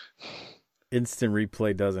 Instant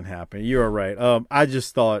replay doesn't happen. You are right. I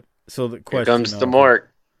just thought, so the question. Here comes the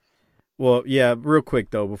mark. Well, yeah, real quick,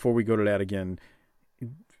 though, before we go to that again.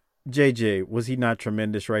 JJ, was he not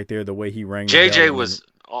tremendous right there, the way he rang the bell? JJ was,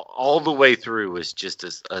 all the way through, was just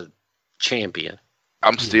a champion.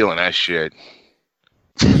 I'm stealing that shit.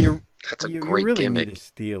 That's a great you really gimmick. Need to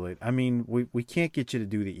steal it. I mean, we can't get you to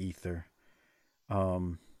do the ether.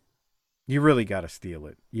 You really got to steal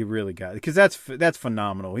it. You really got it, because that's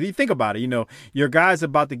phenomenal. If you think about it, you know, your guy's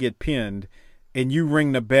about to get pinned, and you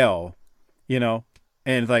ring the bell, you know,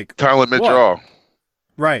 and like time limit draw.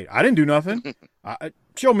 Right. I didn't do nothing.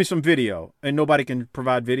 Show me some video, and nobody can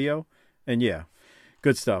provide video, and yeah,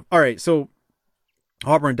 good stuff. All right, so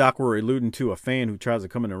Harper and Doc were alluding to a fan who tries to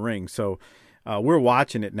come in the ring, so. We're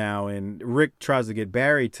watching it now, and Rick tries to get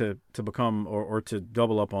Barry to become or to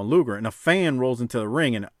double up on Luger, and a fan rolls into the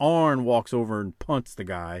ring, and Arn walks over and punts the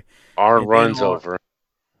guy. Arn runs over.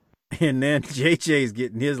 And then JJ's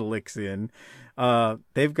getting his licks in.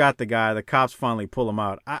 They've got the guy. The cops finally pull him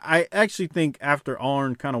out. I actually think after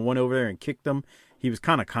Arn kind of went over there and kicked him, he was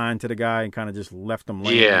kind of kind to the guy and kind of just left him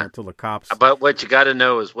laying there until the cops. But what you got to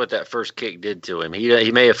know is what that first kick did to him.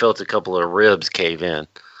 He may have felt a couple of ribs cave in.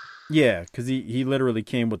 Yeah, because he literally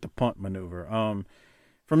came with the punt maneuver.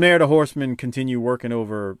 From there, the Horsemen continue working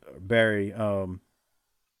over Barry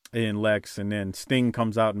and Lex, and then Sting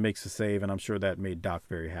comes out and makes a save, and I'm sure that made Doc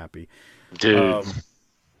very happy. Dude,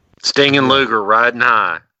 Sting and Luger riding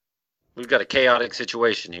high. We've got a chaotic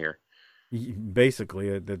situation here.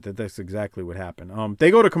 Basically, that's exactly what happened.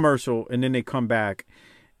 They go to commercial, and then they come back.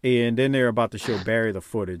 And then they're about to show Barry the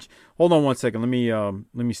footage. Hold on one second.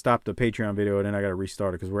 Let me stop the Patreon video, and then I got to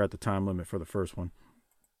restart it because we're at the time limit for the first one.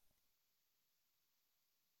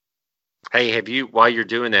 Hey, while you're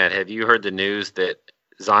doing that, have you heard the news that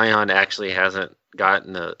Zion actually hasn't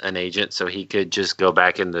gotten an agent, so he could just go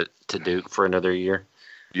back to Duke for another year?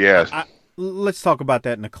 Yes. Let's talk about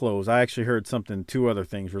that in the close. I actually heard two other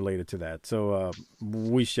things related to that. So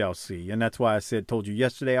we shall see. And that's why I told you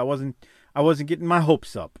yesterday I wasn't getting my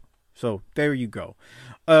hopes up. So there you go.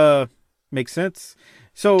 Makes sense.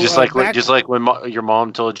 So just like when your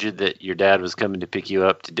mom told you that your dad was coming to pick you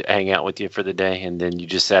up to hang out with you for the day, and then you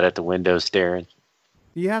just sat at the window staring.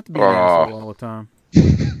 You have to be an asshole all the time.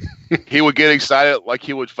 He would get excited like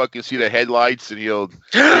he would fucking see the headlights, and he'll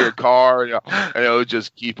hear a car, and it'll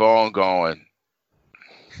just keep on going.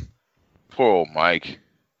 Poor old Mike.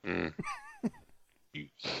 Are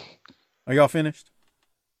y'all finished?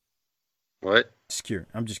 What?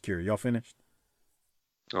 I'm just curious. Y'all finished?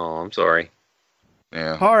 Oh, I'm sorry.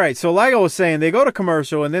 Yeah. All right. So like I was saying, they go to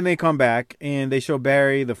commercial and then they come back and they show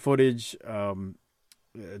Barry the footage to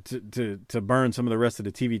burn some of the rest of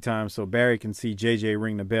the TV time so Barry can see JJ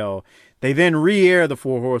ring the bell. They then re-air the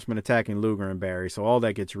Four Horsemen attacking Luger and Barry. So all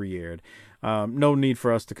that gets re-aired. No need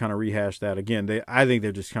for us to kind of rehash that again. I think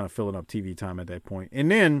they're just kind of filling up TV time at that point. And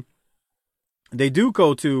then they do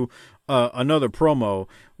go to another promo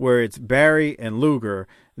where it's Barry and Luger.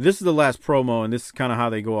 This is the last promo, and this is kind of how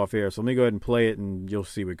they go off air. So let me go ahead and play it, and you'll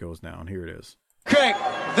see what goes down. Here it is. Okay,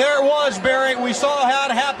 there it was, Barry. We saw how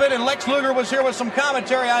it happened, and Lex Luger was here with some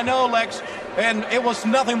commentary. I know, Lex, and it was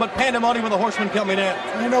nothing but pandemonium with the Horsemen coming in.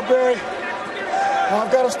 You know, Barry,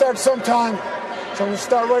 I've got to start sometime, so I'm going to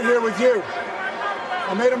start right here with you.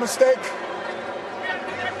 I made a mistake,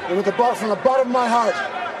 and from the bottom of my heart,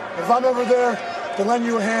 if I'm ever there to lend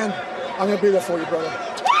you a hand, I'm going to be there for you, brother.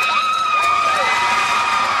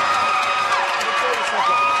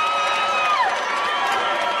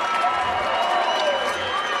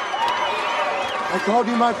 I called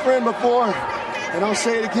you my friend before, and I'll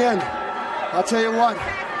say it again. I'll tell you what,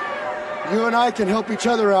 you and I can help each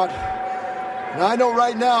other out. And I know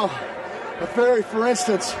right now, for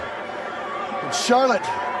instance, in Charlotte,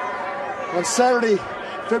 on Saturday,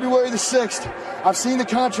 February the 6th, I've seen the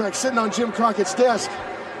contract sitting on Jim Crockett's desk,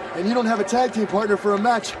 and you don't have a tag team partner for a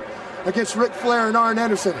match against Ric Flair and Arn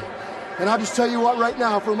Anderson. And I'll just tell you what right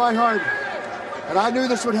now, from my heart, and I knew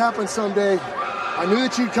this would happen someday. I knew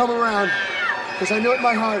that you'd come around, because I knew it in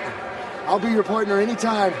my heart. I'll be your partner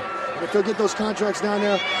anytime. And if they'll get those contracts down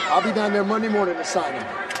there, I'll be down there Monday morning to sign them.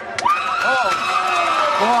 Oh,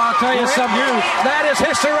 I'll tell you something. That is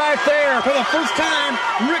history right there. For the first time,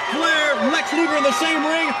 Ric Flair, Lex Luger in the same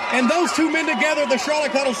ring, and those two men together at the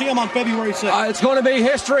Charlotte Coliseum on February 6th. It's going to be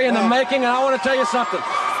history in the making, and I want to tell you something.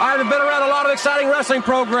 I've been around a lot of exciting wrestling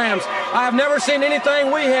programs. I have never seen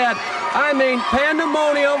anything we had. I mean,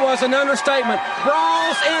 pandemonium was an understatement.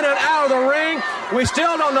 Brawls in and out of the ring. We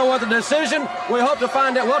still don't know what the decision. We hope to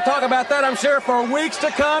find out. We'll talk about that, I'm sure, for weeks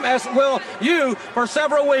to come, as will you for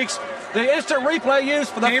several weeks. The instant replay used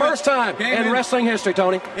for the first time in wrestling history,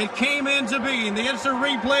 Tony. It came into being. The instant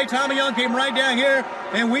replay, Tommy Young came right down here,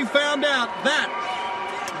 and we found out that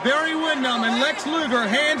Barry Windham and Lex Luger,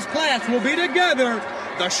 hands clasped, will be together.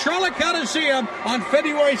 The Charlotte Coliseum on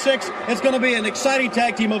February 6th. It's going to be an exciting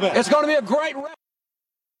tag team event. It's going to be a great... All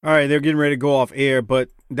right, they're getting ready to go off air, but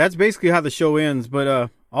that's basically how the show ends.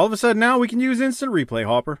 But all of a sudden now we can use instant replay,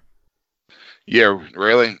 Hopper. Yeah,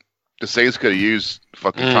 really? The Saints could have used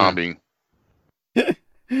fucking Tommy.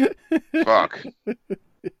 Fuck.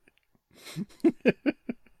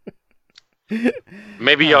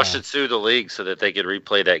 Maybe y'all should sue the league so that they could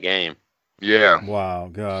replay that game. Yeah. Wow,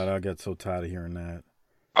 God, I got so tired of hearing that.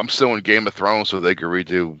 I'm still in Game of Thrones so they could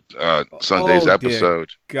redo Sunday's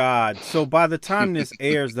episode. God. So by the time this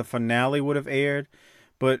airs, the finale would have aired,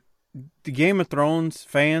 but the Game of Thrones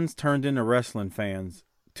fans turned into wrestling fans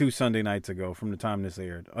 2 Sunday nights ago from the time this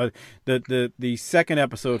aired. The second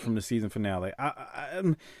episode from the season finale.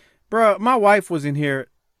 Bro, my wife was in here.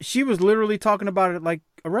 She was literally talking about it like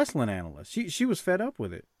a wrestling analyst. She was fed up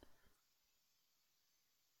with it.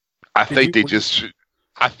 I think they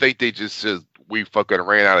just said we fucking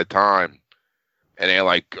ran out of time, and they're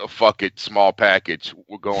like, "Fuck it, small package,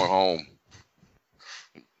 we're going home."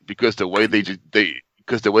 Because the way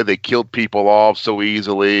they killed people off so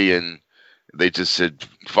easily, and they just said,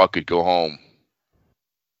 "Fuck it, go home."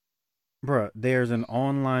 Bruh, there's an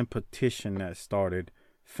online petition that started,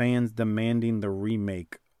 fans demanding the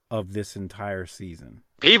remake of this entire season.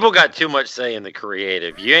 People got too much say in the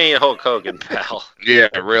creative. You ain't Hulk Hogan, pal. Yeah,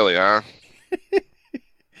 really, huh?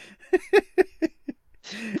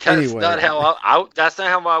 That's not how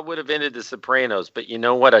I would have ended The Sopranos. But you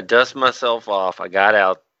know what? I dust myself off. I got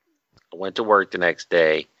out. I went to work the next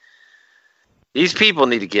day. These people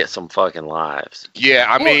need to get some fucking lives. Yeah,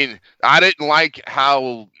 I mean, I didn't like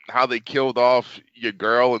how they killed off your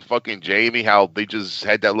girl and fucking Jamie. How they just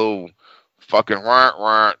had that little fucking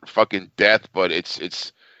fucking death. But it's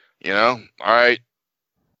all right.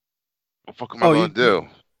 What the fuck am I gonna do?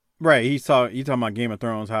 Right, you talking about Game of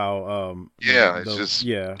Thrones, how it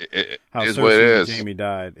how is Cersei what it is. and Jamie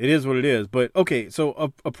died. It is what it is. But okay,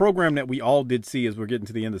 so a program that we all did see as we're getting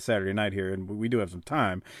to the end of Saturday night here, and we do have some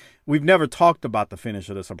time. We've never talked about the finish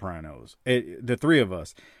of The Sopranos. The three of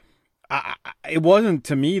us. It wasn't,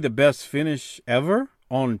 to me, the best finish ever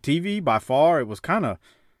on TV by far. It was kind of,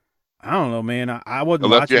 I don't know, man. I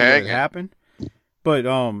wasn't watching it happen, but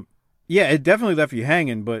yeah, it definitely left you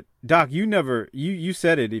hanging. But Doc, you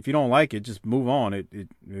said it. If you don't like it, just move on. It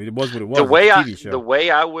was what it was. The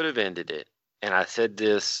way I would have ended it, and I said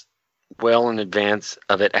this well in advance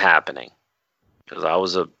of it happening, because I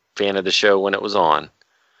was a fan of the show when it was on,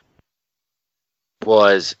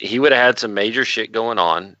 was he would have had some major shit going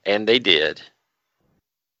on, and they did.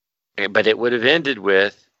 But it would have ended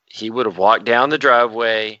with he would have walked down the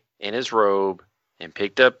driveway in his robe and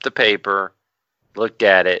picked up the paper, looked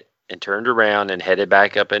at it, and turned around and headed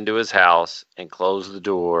back up into his house and closed the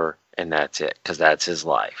door, and that's it, because that's his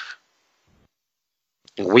life.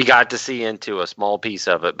 And we got to see into a small piece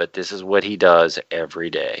of it, but this is what he does every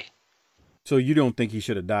day. So you don't think he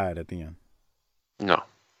should have died at the end? No.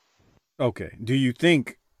 Okay. Do you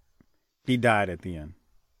think he died at the end?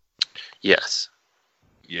 Yes.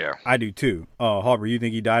 Yeah. I do too. Harper, you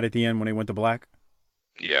think he died at the end when he went to black?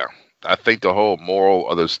 Yeah. I think the whole moral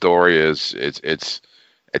of the story is it's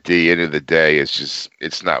at the end of the day, it's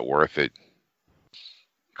not worth it.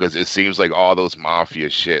 Because it seems like all those mafia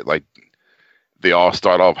shit, like they all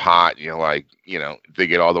start off hot. Like, they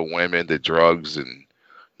get all the women, the drugs, and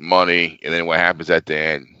money, and then what happens at the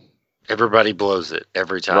end? Everybody blows it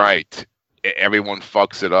every time. Right. Everyone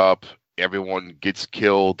fucks it up. Everyone gets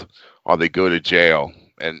killed, or they go to jail.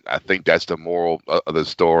 And I think that's the moral of the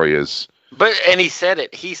story is. And he said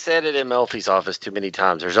it. He said it in Melfi's office too many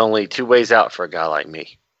times. There's only two ways out for a guy like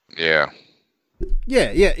me. Yeah. Yeah,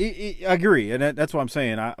 I agree, and that's what I'm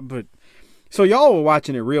saying. So y'all were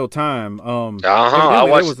watching it real time. I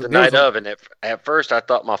watched it the night of, and at first I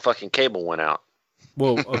thought my fucking cable went out.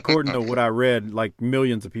 Well, according to what I read, like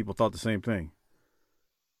millions of people thought the same thing.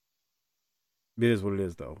 It is what it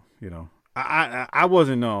is, though. I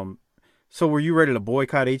wasn't. So were you ready to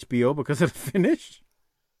boycott HBO because of the finish?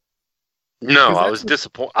 No, I was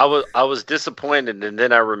disappointed. I was disappointed, and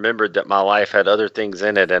then I remembered that my life had other things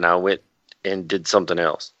in it, and I went and did something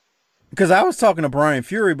else. Because I was talking to Brian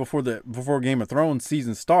Fury before Game of Thrones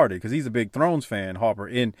season started, because he's a big Thrones fan, Harper,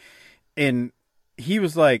 and he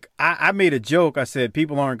was like, I made a joke. I said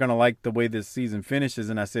people aren't going to like the way this season finishes,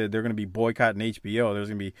 and I said they're going to be boycotting HBO. There's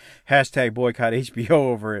going to be hashtag boycott HBO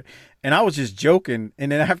over it, and I was just joking.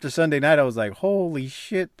 And then after Sunday night, I was like, holy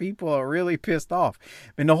shit, people are really pissed off.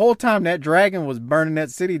 And the whole time that dragon was burning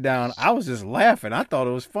that city down, I was just laughing. I thought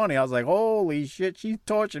it was funny. I was like, holy shit, she's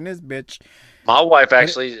torching this bitch. My wife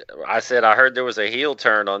actually, I said, I heard there was a heel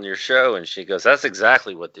turn on your show, and she goes, that's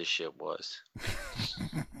exactly what this shit was.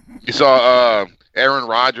 You saw Aaron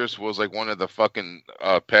Rodgers was like one of the fucking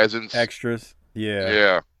peasants. Extras. Yeah.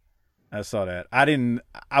 Yeah. I saw that.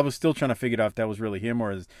 I was still trying to figure out if that was really him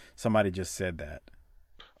or somebody just said that.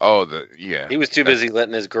 Oh, yeah. He was too busy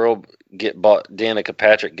letting his girl Danica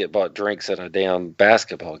Patrick get bought drinks at a damn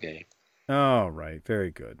basketball game. All right.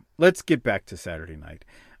 Very good. Let's get back to Saturday night.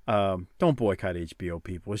 Don't boycott HBO,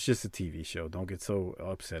 people. It's just a TV show. Don't get so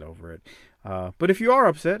upset over it. But if you are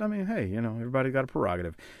upset, I mean, hey, everybody got a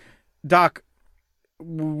prerogative. Doc,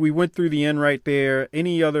 we went through the end right there.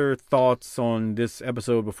 Any other thoughts on this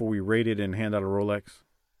episode before we rate it and hand out a Rolex?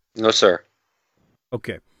 No, sir.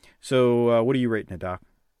 Okay. So what are you rating it, Doc?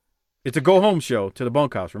 It's a go-home show to the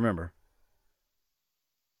bunkhouse, remember?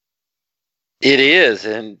 It is,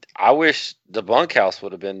 and I wish the bunkhouse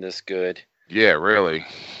would have been this good. Yeah, really.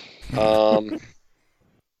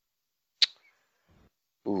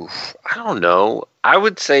 Oof, I don't know. I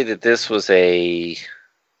would say that this was a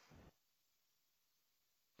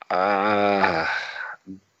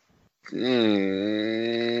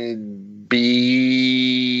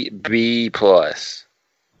B plus.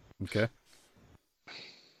 Okay.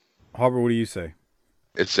 Harper, what do you say?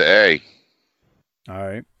 It's an A. All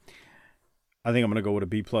right. I think I'm gonna go with a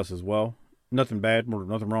B plus as well. Nothing bad,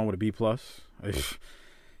 nothing wrong with a B plus.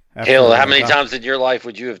 Hell, how many times in your life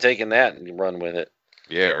would you have taken that and run with it?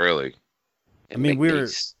 Yeah, really. I mean,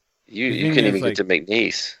 you couldn't even get to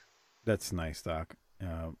McNeese. That's nice, Doc.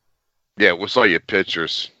 Yeah, we saw your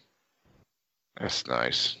pictures. That's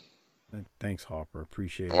nice. Thanks, Harper.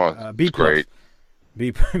 Appreciate it. B plus.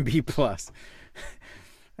 Great. B plus.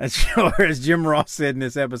 That's sure, as Jim Ross said in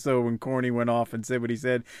this episode when Corny went off and said what he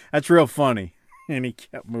said. That's real funny. And he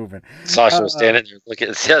kept moving. Sasha was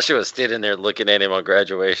standing there looking at him on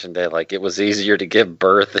graduation day like it was easier to give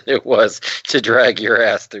birth than it was to drag your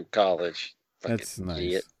ass through college. That's nice.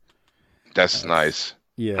 Idiot. That's nice.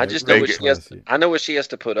 Yeah, I just know what she has. I know what she has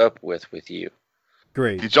to put up with you.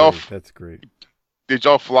 Great. That's great. Did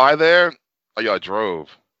y'all fly there, or y'all drove?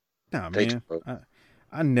 Nah, man.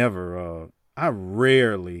 I never. I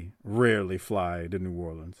rarely fly to New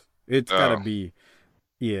Orleans. It's gotta be.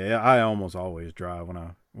 Yeah, I almost always drive when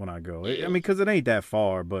I go. I mean, because it ain't that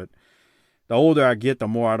far, but the older I get, the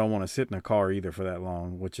more I don't want to sit in a car either for that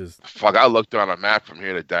long, which is... Fuck, I looked on a map from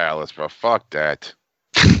here to Dallas, bro. Fuck that.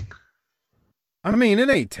 I mean,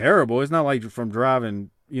 it ain't terrible. It's not like from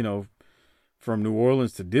driving, from New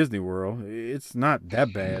Orleans to Disney World. It's not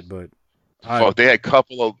that bad, but... Fuck, they had a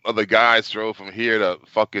couple of the guys drove from here to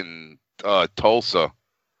fucking Tulsa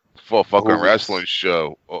for a fucking wrestling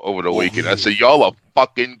show over the weekend. I said, y'all are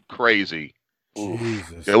fucking crazy.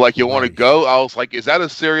 Jesus They're like, you want to go? I was like, is that a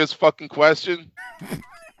serious fucking question?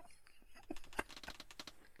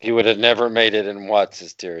 He would have never made it in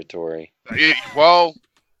Watts' territory. Well,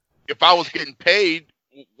 if I was getting paid,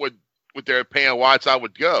 what they're paying Watts, I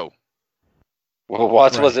would go. Well,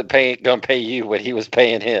 Watts wasn't going to pay you what he was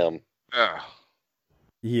paying him.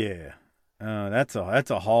 Yeah. That's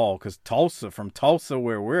a haul because from Tulsa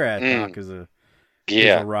where we're at, Doc, is a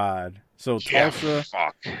ride. So Tulsa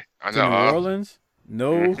to New Orleans,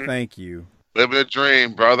 no, thank you. Living a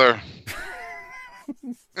dream, brother.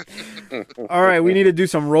 All right, we need to do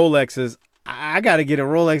some Rolexes. I got to get a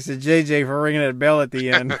Rolex to JJ for ringing that bell at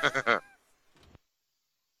the end.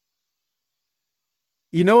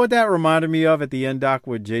 You know what that reminded me of at the end, Doc,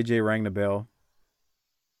 with JJ rang the bell?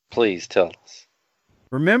 Please tell us.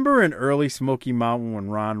 Remember in early Smoky Mountain when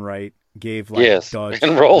Ron Wright gave Dutch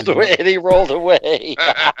and rolled away, and he rolled away.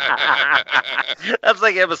 That's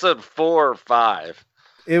like episode 4 or 5.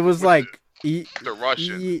 It was like the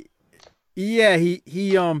Russian.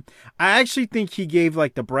 I actually think he gave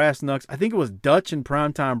the brass knucks. I think it was Dutch and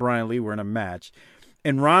Primetime Brian Lee were in a match,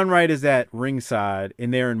 and Ron Wright is at ringside,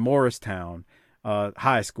 and they're in Morristown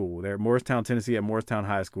High School. They're at Morristown, Tennessee, at Morristown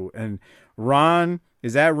High School, and Ron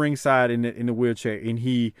is at ringside in the wheelchair, and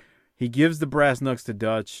he gives the brass knucks to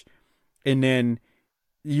Dutch, and then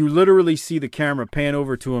you literally see the camera pan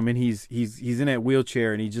over to him, and he's in that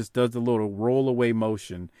wheelchair, and he just does the little roll away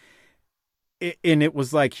motion. And it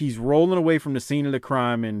was like he's rolling away from the scene of the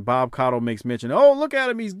crime, and Bob Cottle makes mention, "Oh, look at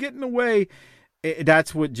him, he's getting away."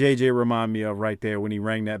 That's what JJ reminded me of right there when he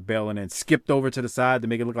rang that bell and then skipped over to the side to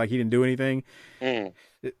make it look like he didn't do anything.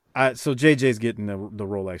 So JJ's getting the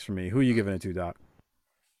Rolex for me. Who are you giving it to, Doc?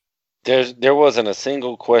 There wasn't a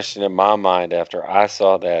single question in my mind after I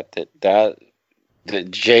saw that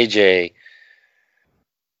JJ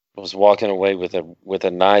was walking away with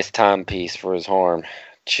a nice timepiece for his horn.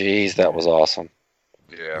 Jeez, that was awesome.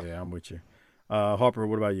 Yeah, I'm with you. Harper,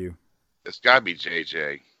 what about you? It's got to be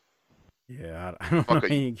JJ. Yeah, I don't know.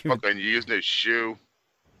 Fucking using his shoe.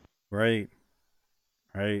 Right.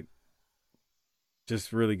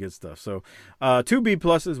 Just really good stuff. So 2 B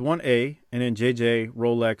pluses, 1 A, and then JJ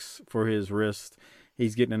Rolex for his wrist.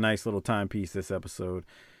 He's getting a nice little timepiece this episode.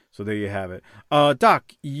 So there you have it.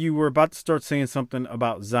 Doc, you were about to start saying something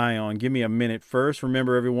about Zion. Give me a minute first.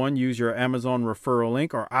 Remember, everyone, use your Amazon referral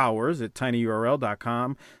link or ours at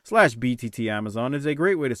tinyurl.com/BTTAmazon. It's a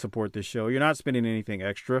great way to support this show. You're not spending anything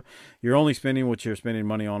extra. You're only spending what you're spending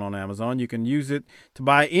money on Amazon. You can use it to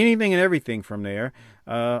buy anything and everything from there.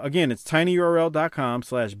 Again, it's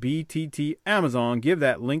tinyurl.com/BTTAmazon. Give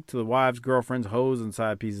that link to the wives, girlfriends, hoes, and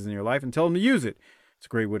side pieces in your life and tell them to use it. It's a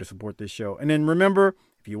great way to support this show. And then remember,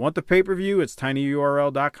 if you want the pay-per-view, it's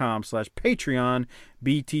tinyurl.com/Patreon,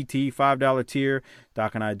 BTT, $5 tier.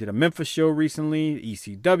 Doc and I did a Memphis show recently,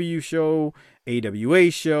 ECW show,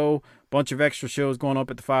 AWA show, bunch of extra shows going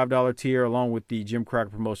up at the $5 tier, along with the Jim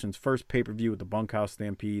Crockett Promotions first pay-per-view with the Bunkhouse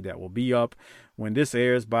Stampede that will be up when this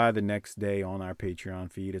airs by the next day on our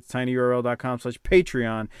Patreon feed. It's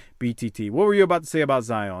tinyurl.com/Patreon, BTT. What were you about to say about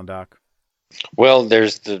Zion, Doc? Well,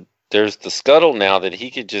 there's the scuttle now that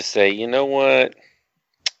he could just say, you know what?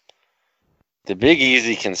 The Big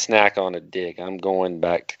Easy can snack on a dick. I'm going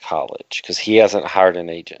back to college because he hasn't hired an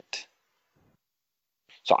agent.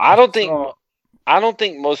 So I don't think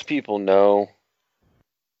most people know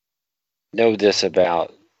this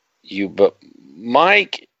about you, but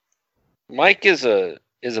Mike is a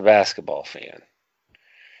basketball fan,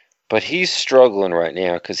 but he's struggling right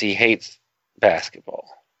now because he hates basketball.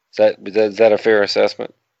 Is that a fair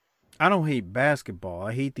assessment? I don't hate basketball.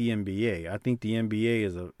 I hate the NBA. I think the NBA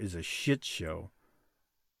is a shit show.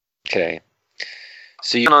 Okay.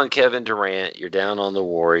 So you're on Kevin Durant. You're down on the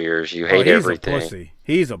Warriors. You hate everything.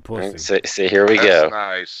 He's a pussy. See, here we go.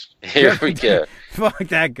 Nice. Here we go. Fuck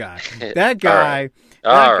that guy. That guy.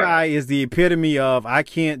 Guy is the epitome of I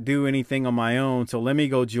can't do anything on my own, so let me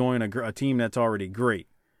go join a team that's already great.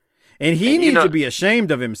 And he needs to be ashamed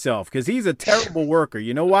of himself because he's a terrible worker.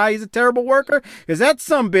 You know why he's a terrible worker? Because that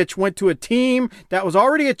sumbitch went to a team that was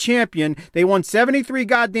already a champion. They won 73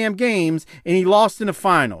 goddamn games, and he lost in the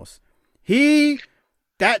finals. He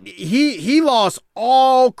lost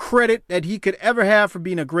all credit that he could ever have for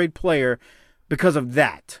being a great player because of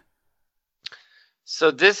that.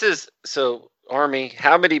 So Army,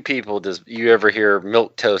 how many people does you ever hear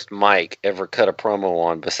Milquetoast Mike ever cut a promo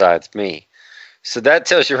on besides me? So that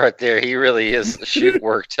tells you right there, he really is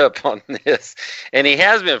worked up on this. And he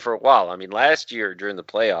has been for a while. I mean, last year during the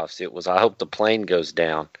playoffs, it was, I hope the plane goes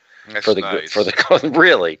down. That's for the nice.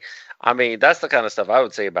 Really. I mean, that's the kind of stuff I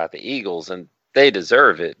would say about the Eagles, and they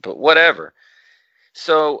deserve it, but whatever.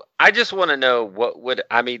 So I just want to know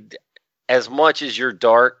as much as your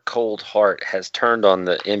dark, cold heart has turned on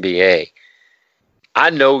the NBA, I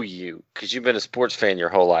know you because you've been a sports fan your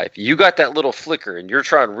whole life. You got that little flicker, and you're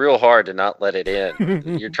trying real hard to not let it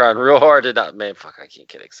in. You're trying real hard to not, man, fuck, I can't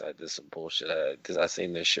get excited. This is some bullshit because I've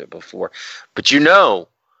seen this shit before. But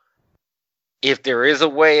if there is a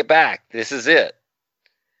way back, this is it.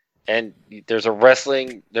 And there's a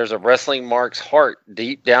wrestling Mark's heart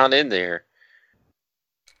deep down in there.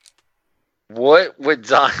 What would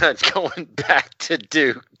Zion going back to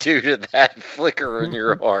do to that flicker in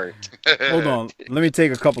your heart? Hold on. Let me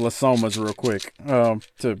take a couple of somas real quick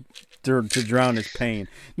to drown his pain.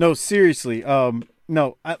 No, seriously.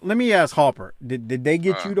 No, let me ask Harper. Did they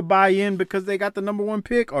get you to buy in because they got the number 1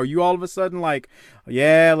 pick? Or are you all of a sudden like,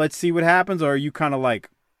 yeah, let's see what happens? Or are you kind of like,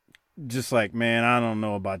 just like, man, I don't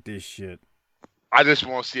know about this shit? I just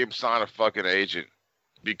want to see him sign a fucking agent,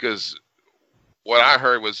 because what I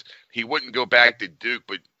heard was he wouldn't go back to Duke,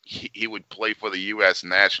 but he would play for the U.S.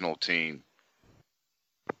 national team.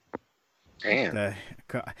 Damn.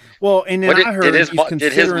 Well, and then I heard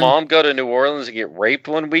did his mom go to New Orleans and get raped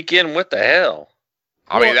one weekend? What the hell?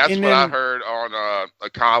 I mean, that's what I heard on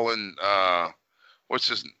Colin. What's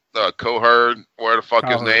his Coherd? Where the fuck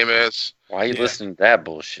his name is? Why are you listening to that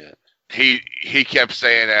bullshit? He kept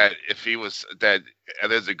saying that if he was that,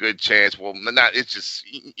 there's a good chance. Well, not. It's just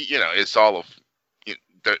it's all of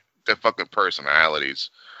their fucking personalities.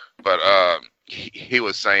 But he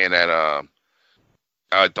was saying that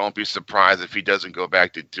don't be surprised if he doesn't go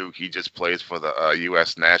back to Duke. He just plays for the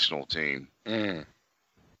U.S. national team. Mm.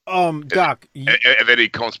 Doc, and then he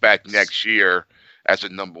comes back next year as a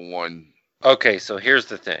number 1. Okay, so here's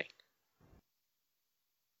the thing.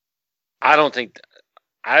 I don't think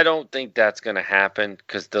that's going to happen,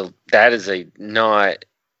 because that is not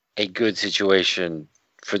a good situation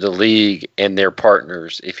for the league and their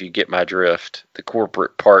partners. If you get my drift, the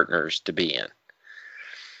corporate partners to be in.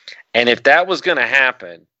 And if that was going to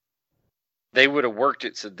happen, they would have worked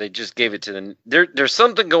it so they just gave it to the. There's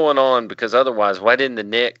something going on, because otherwise, why didn't the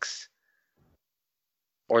Knicks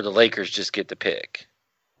or the Lakers just get the pick?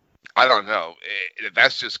 I don't know.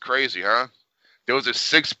 That's just crazy, huh? There was a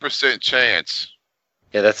 6% chance.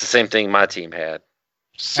 Yeah, that's the same thing my team had.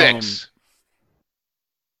 6.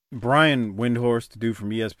 Brian Windhorst, the dude from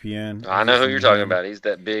ESPN. I know who you're talking about. He's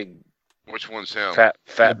that big. Which one's him? Fat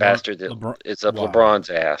bastard that it's up LeBron's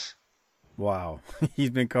ass. Wow, he's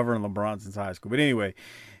been covering LeBron since high school. But anyway,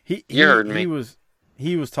 he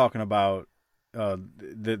was talking about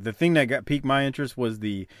the thing that piqued my interest was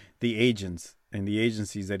the agents and the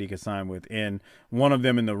agencies that he could sign with, and one of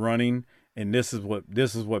them in the running. And this is what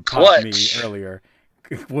popped me earlier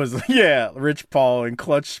was Rich Paul and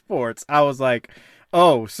Clutch Sports. I was like,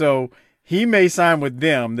 oh, so he may sign with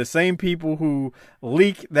them, the same people who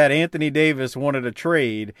leaked that Anthony Davis wanted a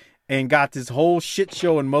trade and got this whole shit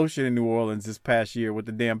show in motion in New Orleans this past year with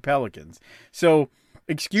the damn Pelicans. So,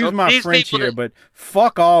 excuse my French here, but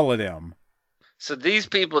fuck all of them. So these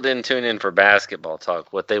people didn't tune in for basketball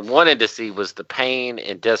talk. What they wanted to see was the pain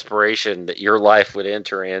and desperation that your life would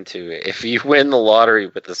enter into if you win the lottery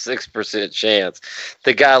with a 6% chance.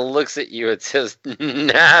 The guy looks at you and says,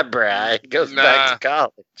 nah, bruh. He goes back to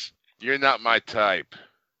college. You're not my type.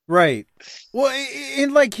 Right. Well,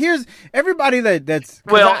 and like, here's everybody that's.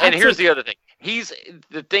 Well, and here's the other thing.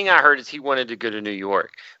 The thing I heard is he wanted to go to New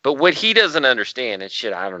York. But what he doesn't understand, and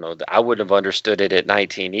shit, I don't know, I wouldn't have understood it at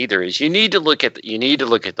 19 either, is you need to look at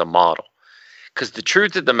the model. Because the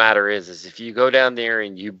truth of the matter is if you go down there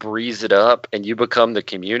and you breeze it up and you become the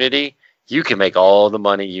community, you can make all the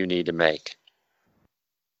money you need to make.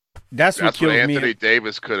 That's what kills me. Anthony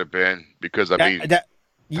Davis could have been, because how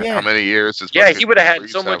many years? He would have had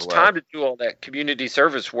so much time to do all that community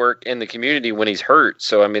service work in the community when he's hurt.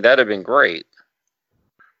 So, I mean, that'd have been great.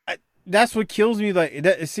 That's what kills me. Like,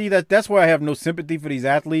 that's why I have no sympathy for these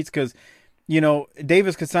athletes, because,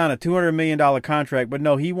 Davis could sign a $200 million contract, but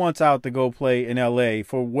no, he wants out to go play in LA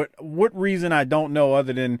for what reason I don't know,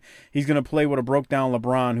 other than he's going to play with a broke down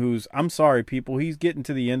LeBron, who's, I'm sorry, people, he's getting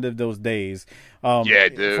to the end of those days.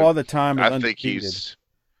 Dude. Father Time is I undefeated. think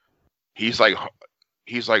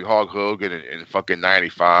he's like Hulk Hogan in fucking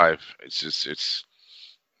 95.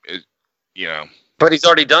 But he's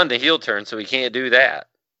already done the heel turn, so he can't do that.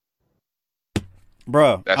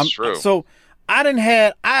 Bruh. That's true. So we're going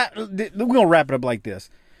to wrap it up like this.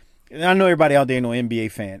 I know everybody out there ain't no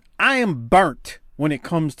NBA fan. I am burnt when it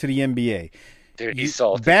comes to the NBA. Dude, he's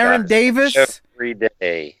salty. Baron Davis. Every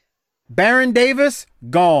day. Baron Davis,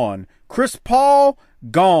 gone. Chris Paul,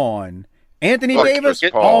 gone. Anthony Davis,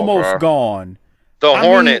 almost gone. The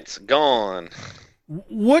Hornets, gone.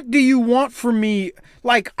 What do you want from me?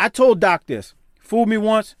 Like, I told Doc this. Fool me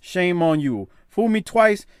once, shame on you. Fool me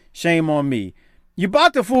twice, shame on me. You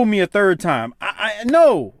about to fool me a third time.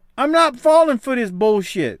 No, I'm not falling for this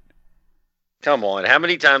bullshit. Come on. How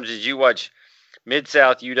many times did you watch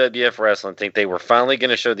Mid-South UWF Wrestling think they were finally going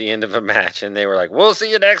to show the end of a match, and they were like, we'll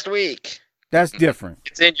see you next week? That's different.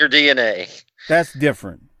 It's in your DNA. That's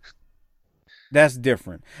different. That's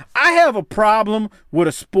different. I have a problem with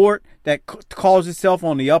a sport that calls itself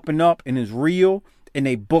on the up and up and is real, and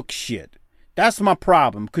they book shit. That's my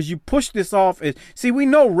problem, because you push this off. See, we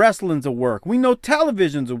know wrestling's a work. We know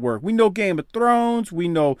television's a work. We know Game of Thrones. We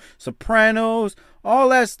know Sopranos. All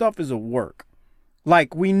that stuff is a work.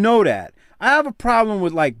 Like, we know that. I have a problem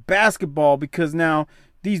with like basketball because now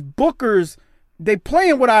these bookers, they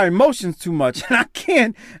playing with our emotions too much,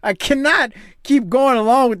 and I cannot keep going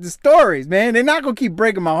along with the stories, man. They're not gonna keep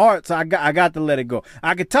breaking my heart, so I got to let it go.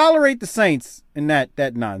 I could tolerate the Saints and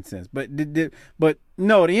that nonsense, but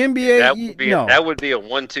no, the NBA. That would be a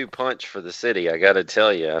 1-2 punch for the city. I got to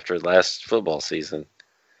tell you, after last football season.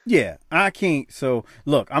 Yeah, I can't. So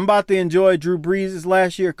look, I'm about to enjoy Drew Brees'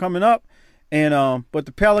 last year coming up, and but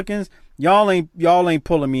the Pelicans. Y'all ain't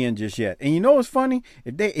pulling me in just yet. And you know what's funny?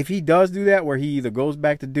 If he does do that, where he either goes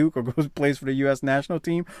back to Duke or plays for the U.S. national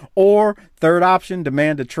team, or third option,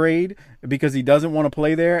 demand a trade because he doesn't want to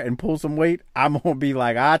play there and pull some weight, I'm gonna be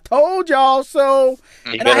like, I told y'all so.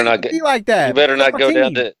 He better not be like that. He better not go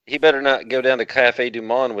down to. He better not go down to Cafe Du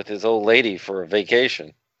Monde with his old lady for a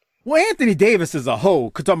vacation. Well, Anthony Davis is a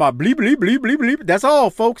hoe. Talking about bleep bleep bleep bleep bleep. That's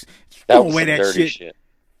all, folks. You that don't was wear some that dirty shit.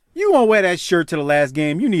 You won't wear that shirt to the last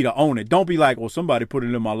game. You need to own it. Don't be like, well, somebody put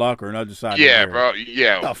it in my locker and I decided to wear bro. it.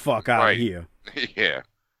 Yeah. Get the fuck out of here. Yeah.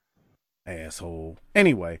 Asshole.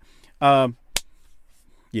 Anyway.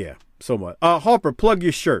 Yeah. So much. Harper, plug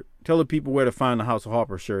your shirt. Tell the people where to find the House of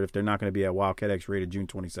Harper shirt if they're not going to be at Wildcat X Rated June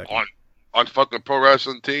 22nd. On fucking Pro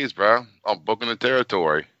Wrestling Tees, bro. I'm booking the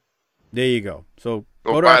territory. There you go. So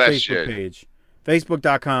go to our Facebook page.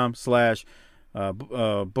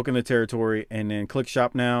 Facebook.com/Booking the Territory, and then click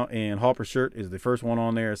shop now, and Harper shirt is the first one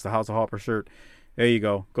on there. It's the House of Harper shirt. There you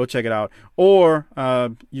go. Go check it out. Or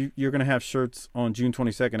you're gonna have shirts on June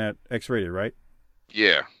 22nd at X Rated, right?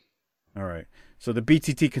 Yeah. All right. So the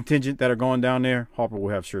BTT contingent that are going down there, Harper will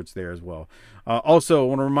have shirts there as well. Also, I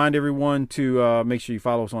want to remind everyone to make sure you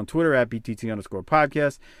follow us on Twitter at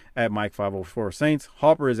BTT_podcast, at Mike504Saints.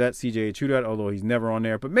 Harper is at CJ Chudat, although he's never on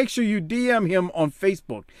there. But make sure you DM him on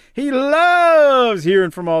Facebook. He loves hearing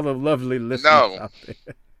from all the lovely listeners out there.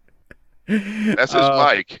 That's his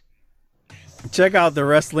mic. Check out the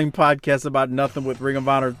Wrestling Podcast About Nothing with Ring of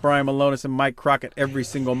Honor's Brian Malonis and Mike Crockett every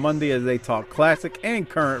single Monday as they talk classic and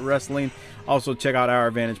current wrestling. Also, check out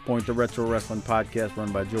Our Vantage Point, the Retro Wrestling Podcast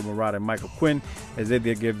run by Joe Murata and Michael Quinn, as they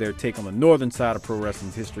give their take on the northern side of pro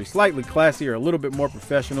wrestling's history. Slightly classier, a little bit more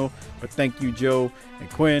professional, but thank you, Joe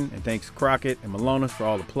and Quinn, and thanks Crockett and Malonis for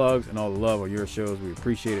all the plugs and all the love on your shows. We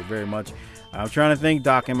appreciate it very much. I'm trying to think,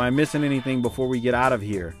 Doc, am I missing anything before we get out of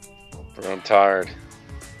here? Bro, I'm tired.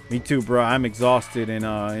 Me too, bro. I'm exhausted,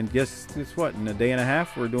 and guess what? In a day and a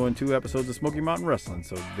half, we're doing 2 episodes of Smoky Mountain Wrestling.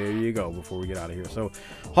 So there you go. Before we get out of here, so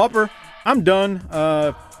Harper, I'm done. Hit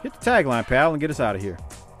the tagline, pal, and get us out of here.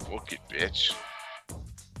 Okay, bitch.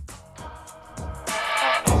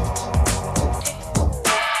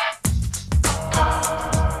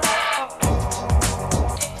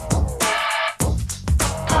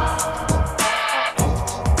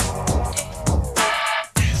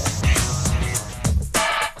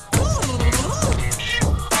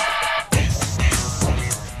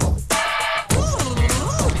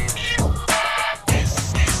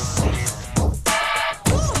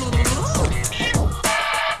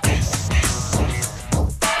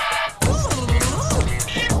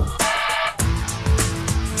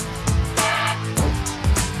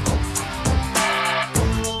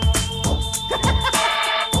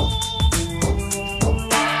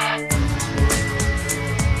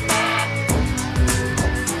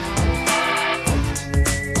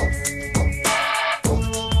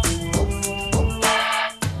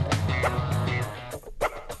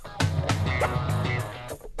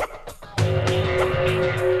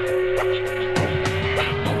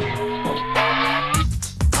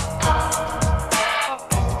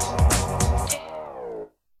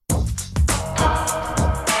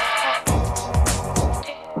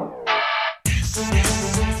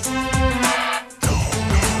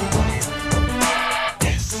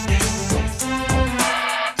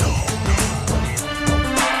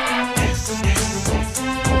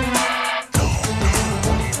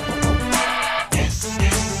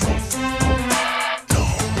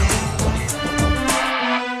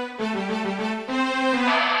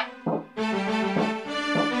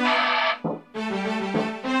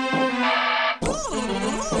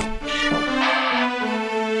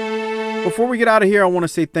 Before we get out of here, I want to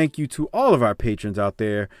say thank you to all of our patrons out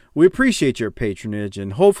there. We appreciate your patronage,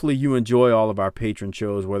 and hopefully you enjoy all of our patron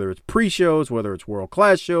shows, whether it's pre-shows, whether it's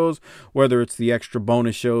world-class shows, whether it's the extra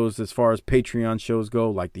bonus shows as far as Patreon shows go,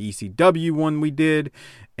 like the ECW one we did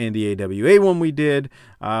and the AWA one we did.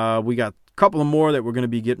 We got a couple of more that we're going to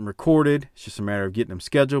be getting recorded. It's just a matter of getting them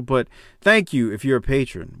scheduled. But thank you if you're a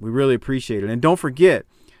patron. We really appreciate it. And don't forget,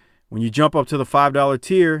 When you jump up to the $5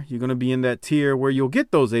 tier, you're going to be in that tier where you'll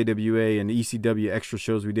get those AWA and ECW extra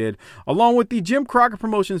shows we did, along with the Jim Crockett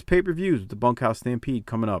Promotions pay-per-views with the Bunkhouse Stampede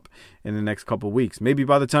coming up in the next couple of weeks. Maybe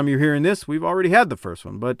by the time you're hearing this, we've already had the first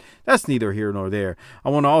one, but that's neither here nor there. I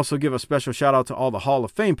want to also give a special shout-out to all the Hall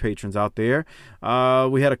of Fame patrons out there.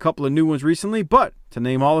 We had a couple of new ones recently, but to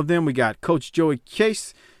name all of them, we got Coach Joey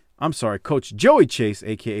Chase,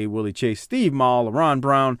 a.k.a. Willie Chase, Steve Mall, Ron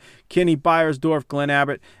Brown, Kenny Byersdorf, Glenn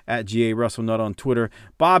Abbott, at G.A. WrestleNut on Twitter,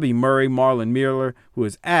 Bobby Murray, Marlon Mueller, who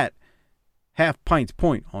is at Half Pints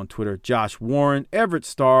Point on Twitter, Josh Warren, Everett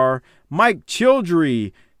Starr, Mike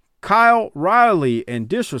Childry, Kyle Riley, and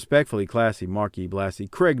disrespectfully classy Marky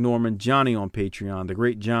Blassie, Craig Norman, Johnny on Patreon, the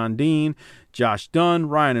great John Dean, Josh Dunn,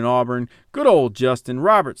 Ryan in Auburn, good old Justin,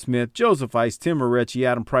 Robert Smith, Joseph Ice, Tim Morecci,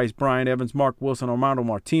 Adam Price, Brian Evans, Mark Wilson, Armando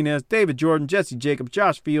Martinez, David Jordan, Jesse Jacobs,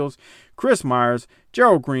 Josh Fields, Chris Myers,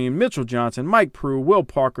 Gerald Green, Mitchell Johnson, Mike Prue, Will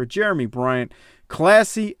Parker, Jeremy Bryant,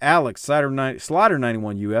 Classy Alex, Slider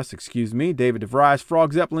 91 US, David DeVries,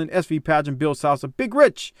 Frog Zeppelin, SV Pageant, Bill Salsa, Big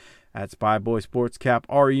Rich, at Spyboy Sports Cap,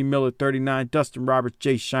 R.E. Miller 39, Dustin Roberts,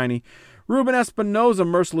 Jay Shiny, Ruben Espinoza,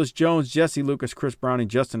 Merciless Jones, Jesse Lucas, Chris Browning,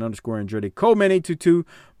 Justin _Andretti, Coleman 822,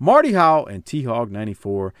 Marty Howell, and T-Hog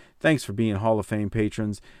 94. Thanks for being Hall of Fame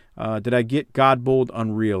patrons. Did I get Godbold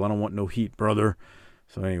Unreal? I don't want no heat, brother.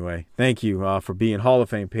 So anyway, thank you for being Hall of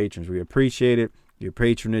Fame patrons. We appreciate it. Your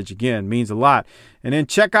patronage, again, means a lot. And then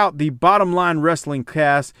check out the Bottom Line Wrestling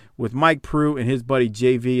cast with Mike Prue and his buddy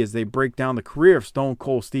JV as they break down the career of Stone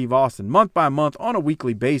Cold Steve Austin month by month on a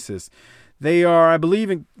weekly basis. They are, I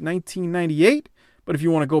believe, in 1998. But if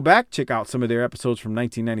you want to go back, check out some of their episodes from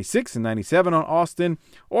 1996 and 97 on Austin.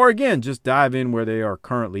 Or again, just dive in where they are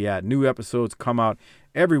currently at. New episodes come out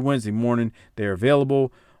every Wednesday morning. They're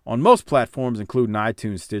available on most platforms, including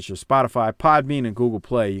iTunes, Stitcher, Spotify, Podbean, and Google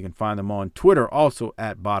Play. You can find them on Twitter, also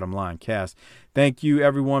at Bottom Line Cast. Thank you,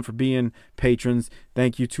 everyone, for being patrons.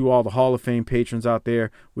 Thank you to all the Hall of Fame patrons out there.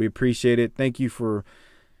 We appreciate it. Thank you for,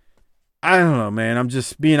 I don't know, man. I'm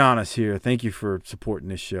just being honest here. Thank you for supporting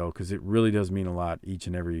this show because it really does mean a lot each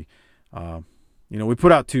and every, we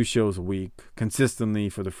put out 2 shows a week consistently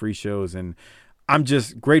for the free shows, and I'm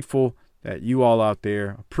just grateful that you all out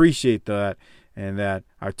there appreciate that. And that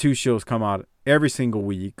our 2 shows come out every single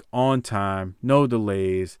week on time, no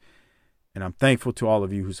delays. And I'm thankful to all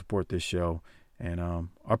of you who support this show and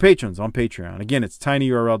our patrons on Patreon. Again, it's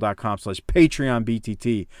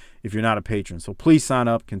tinyurl.com/PatreonBTT if you're not a patron. So please sign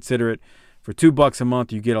up, consider it. For $2 a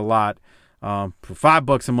month, you get a lot. For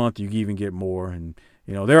 $5 a month, you even get more. And,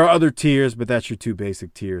 there are other tiers, but that's your 2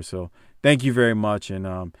 basic tiers. So thank you very much.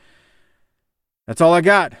 And that's all I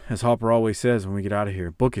got, as Harper always says when we get out of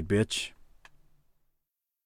here. Book it, bitch.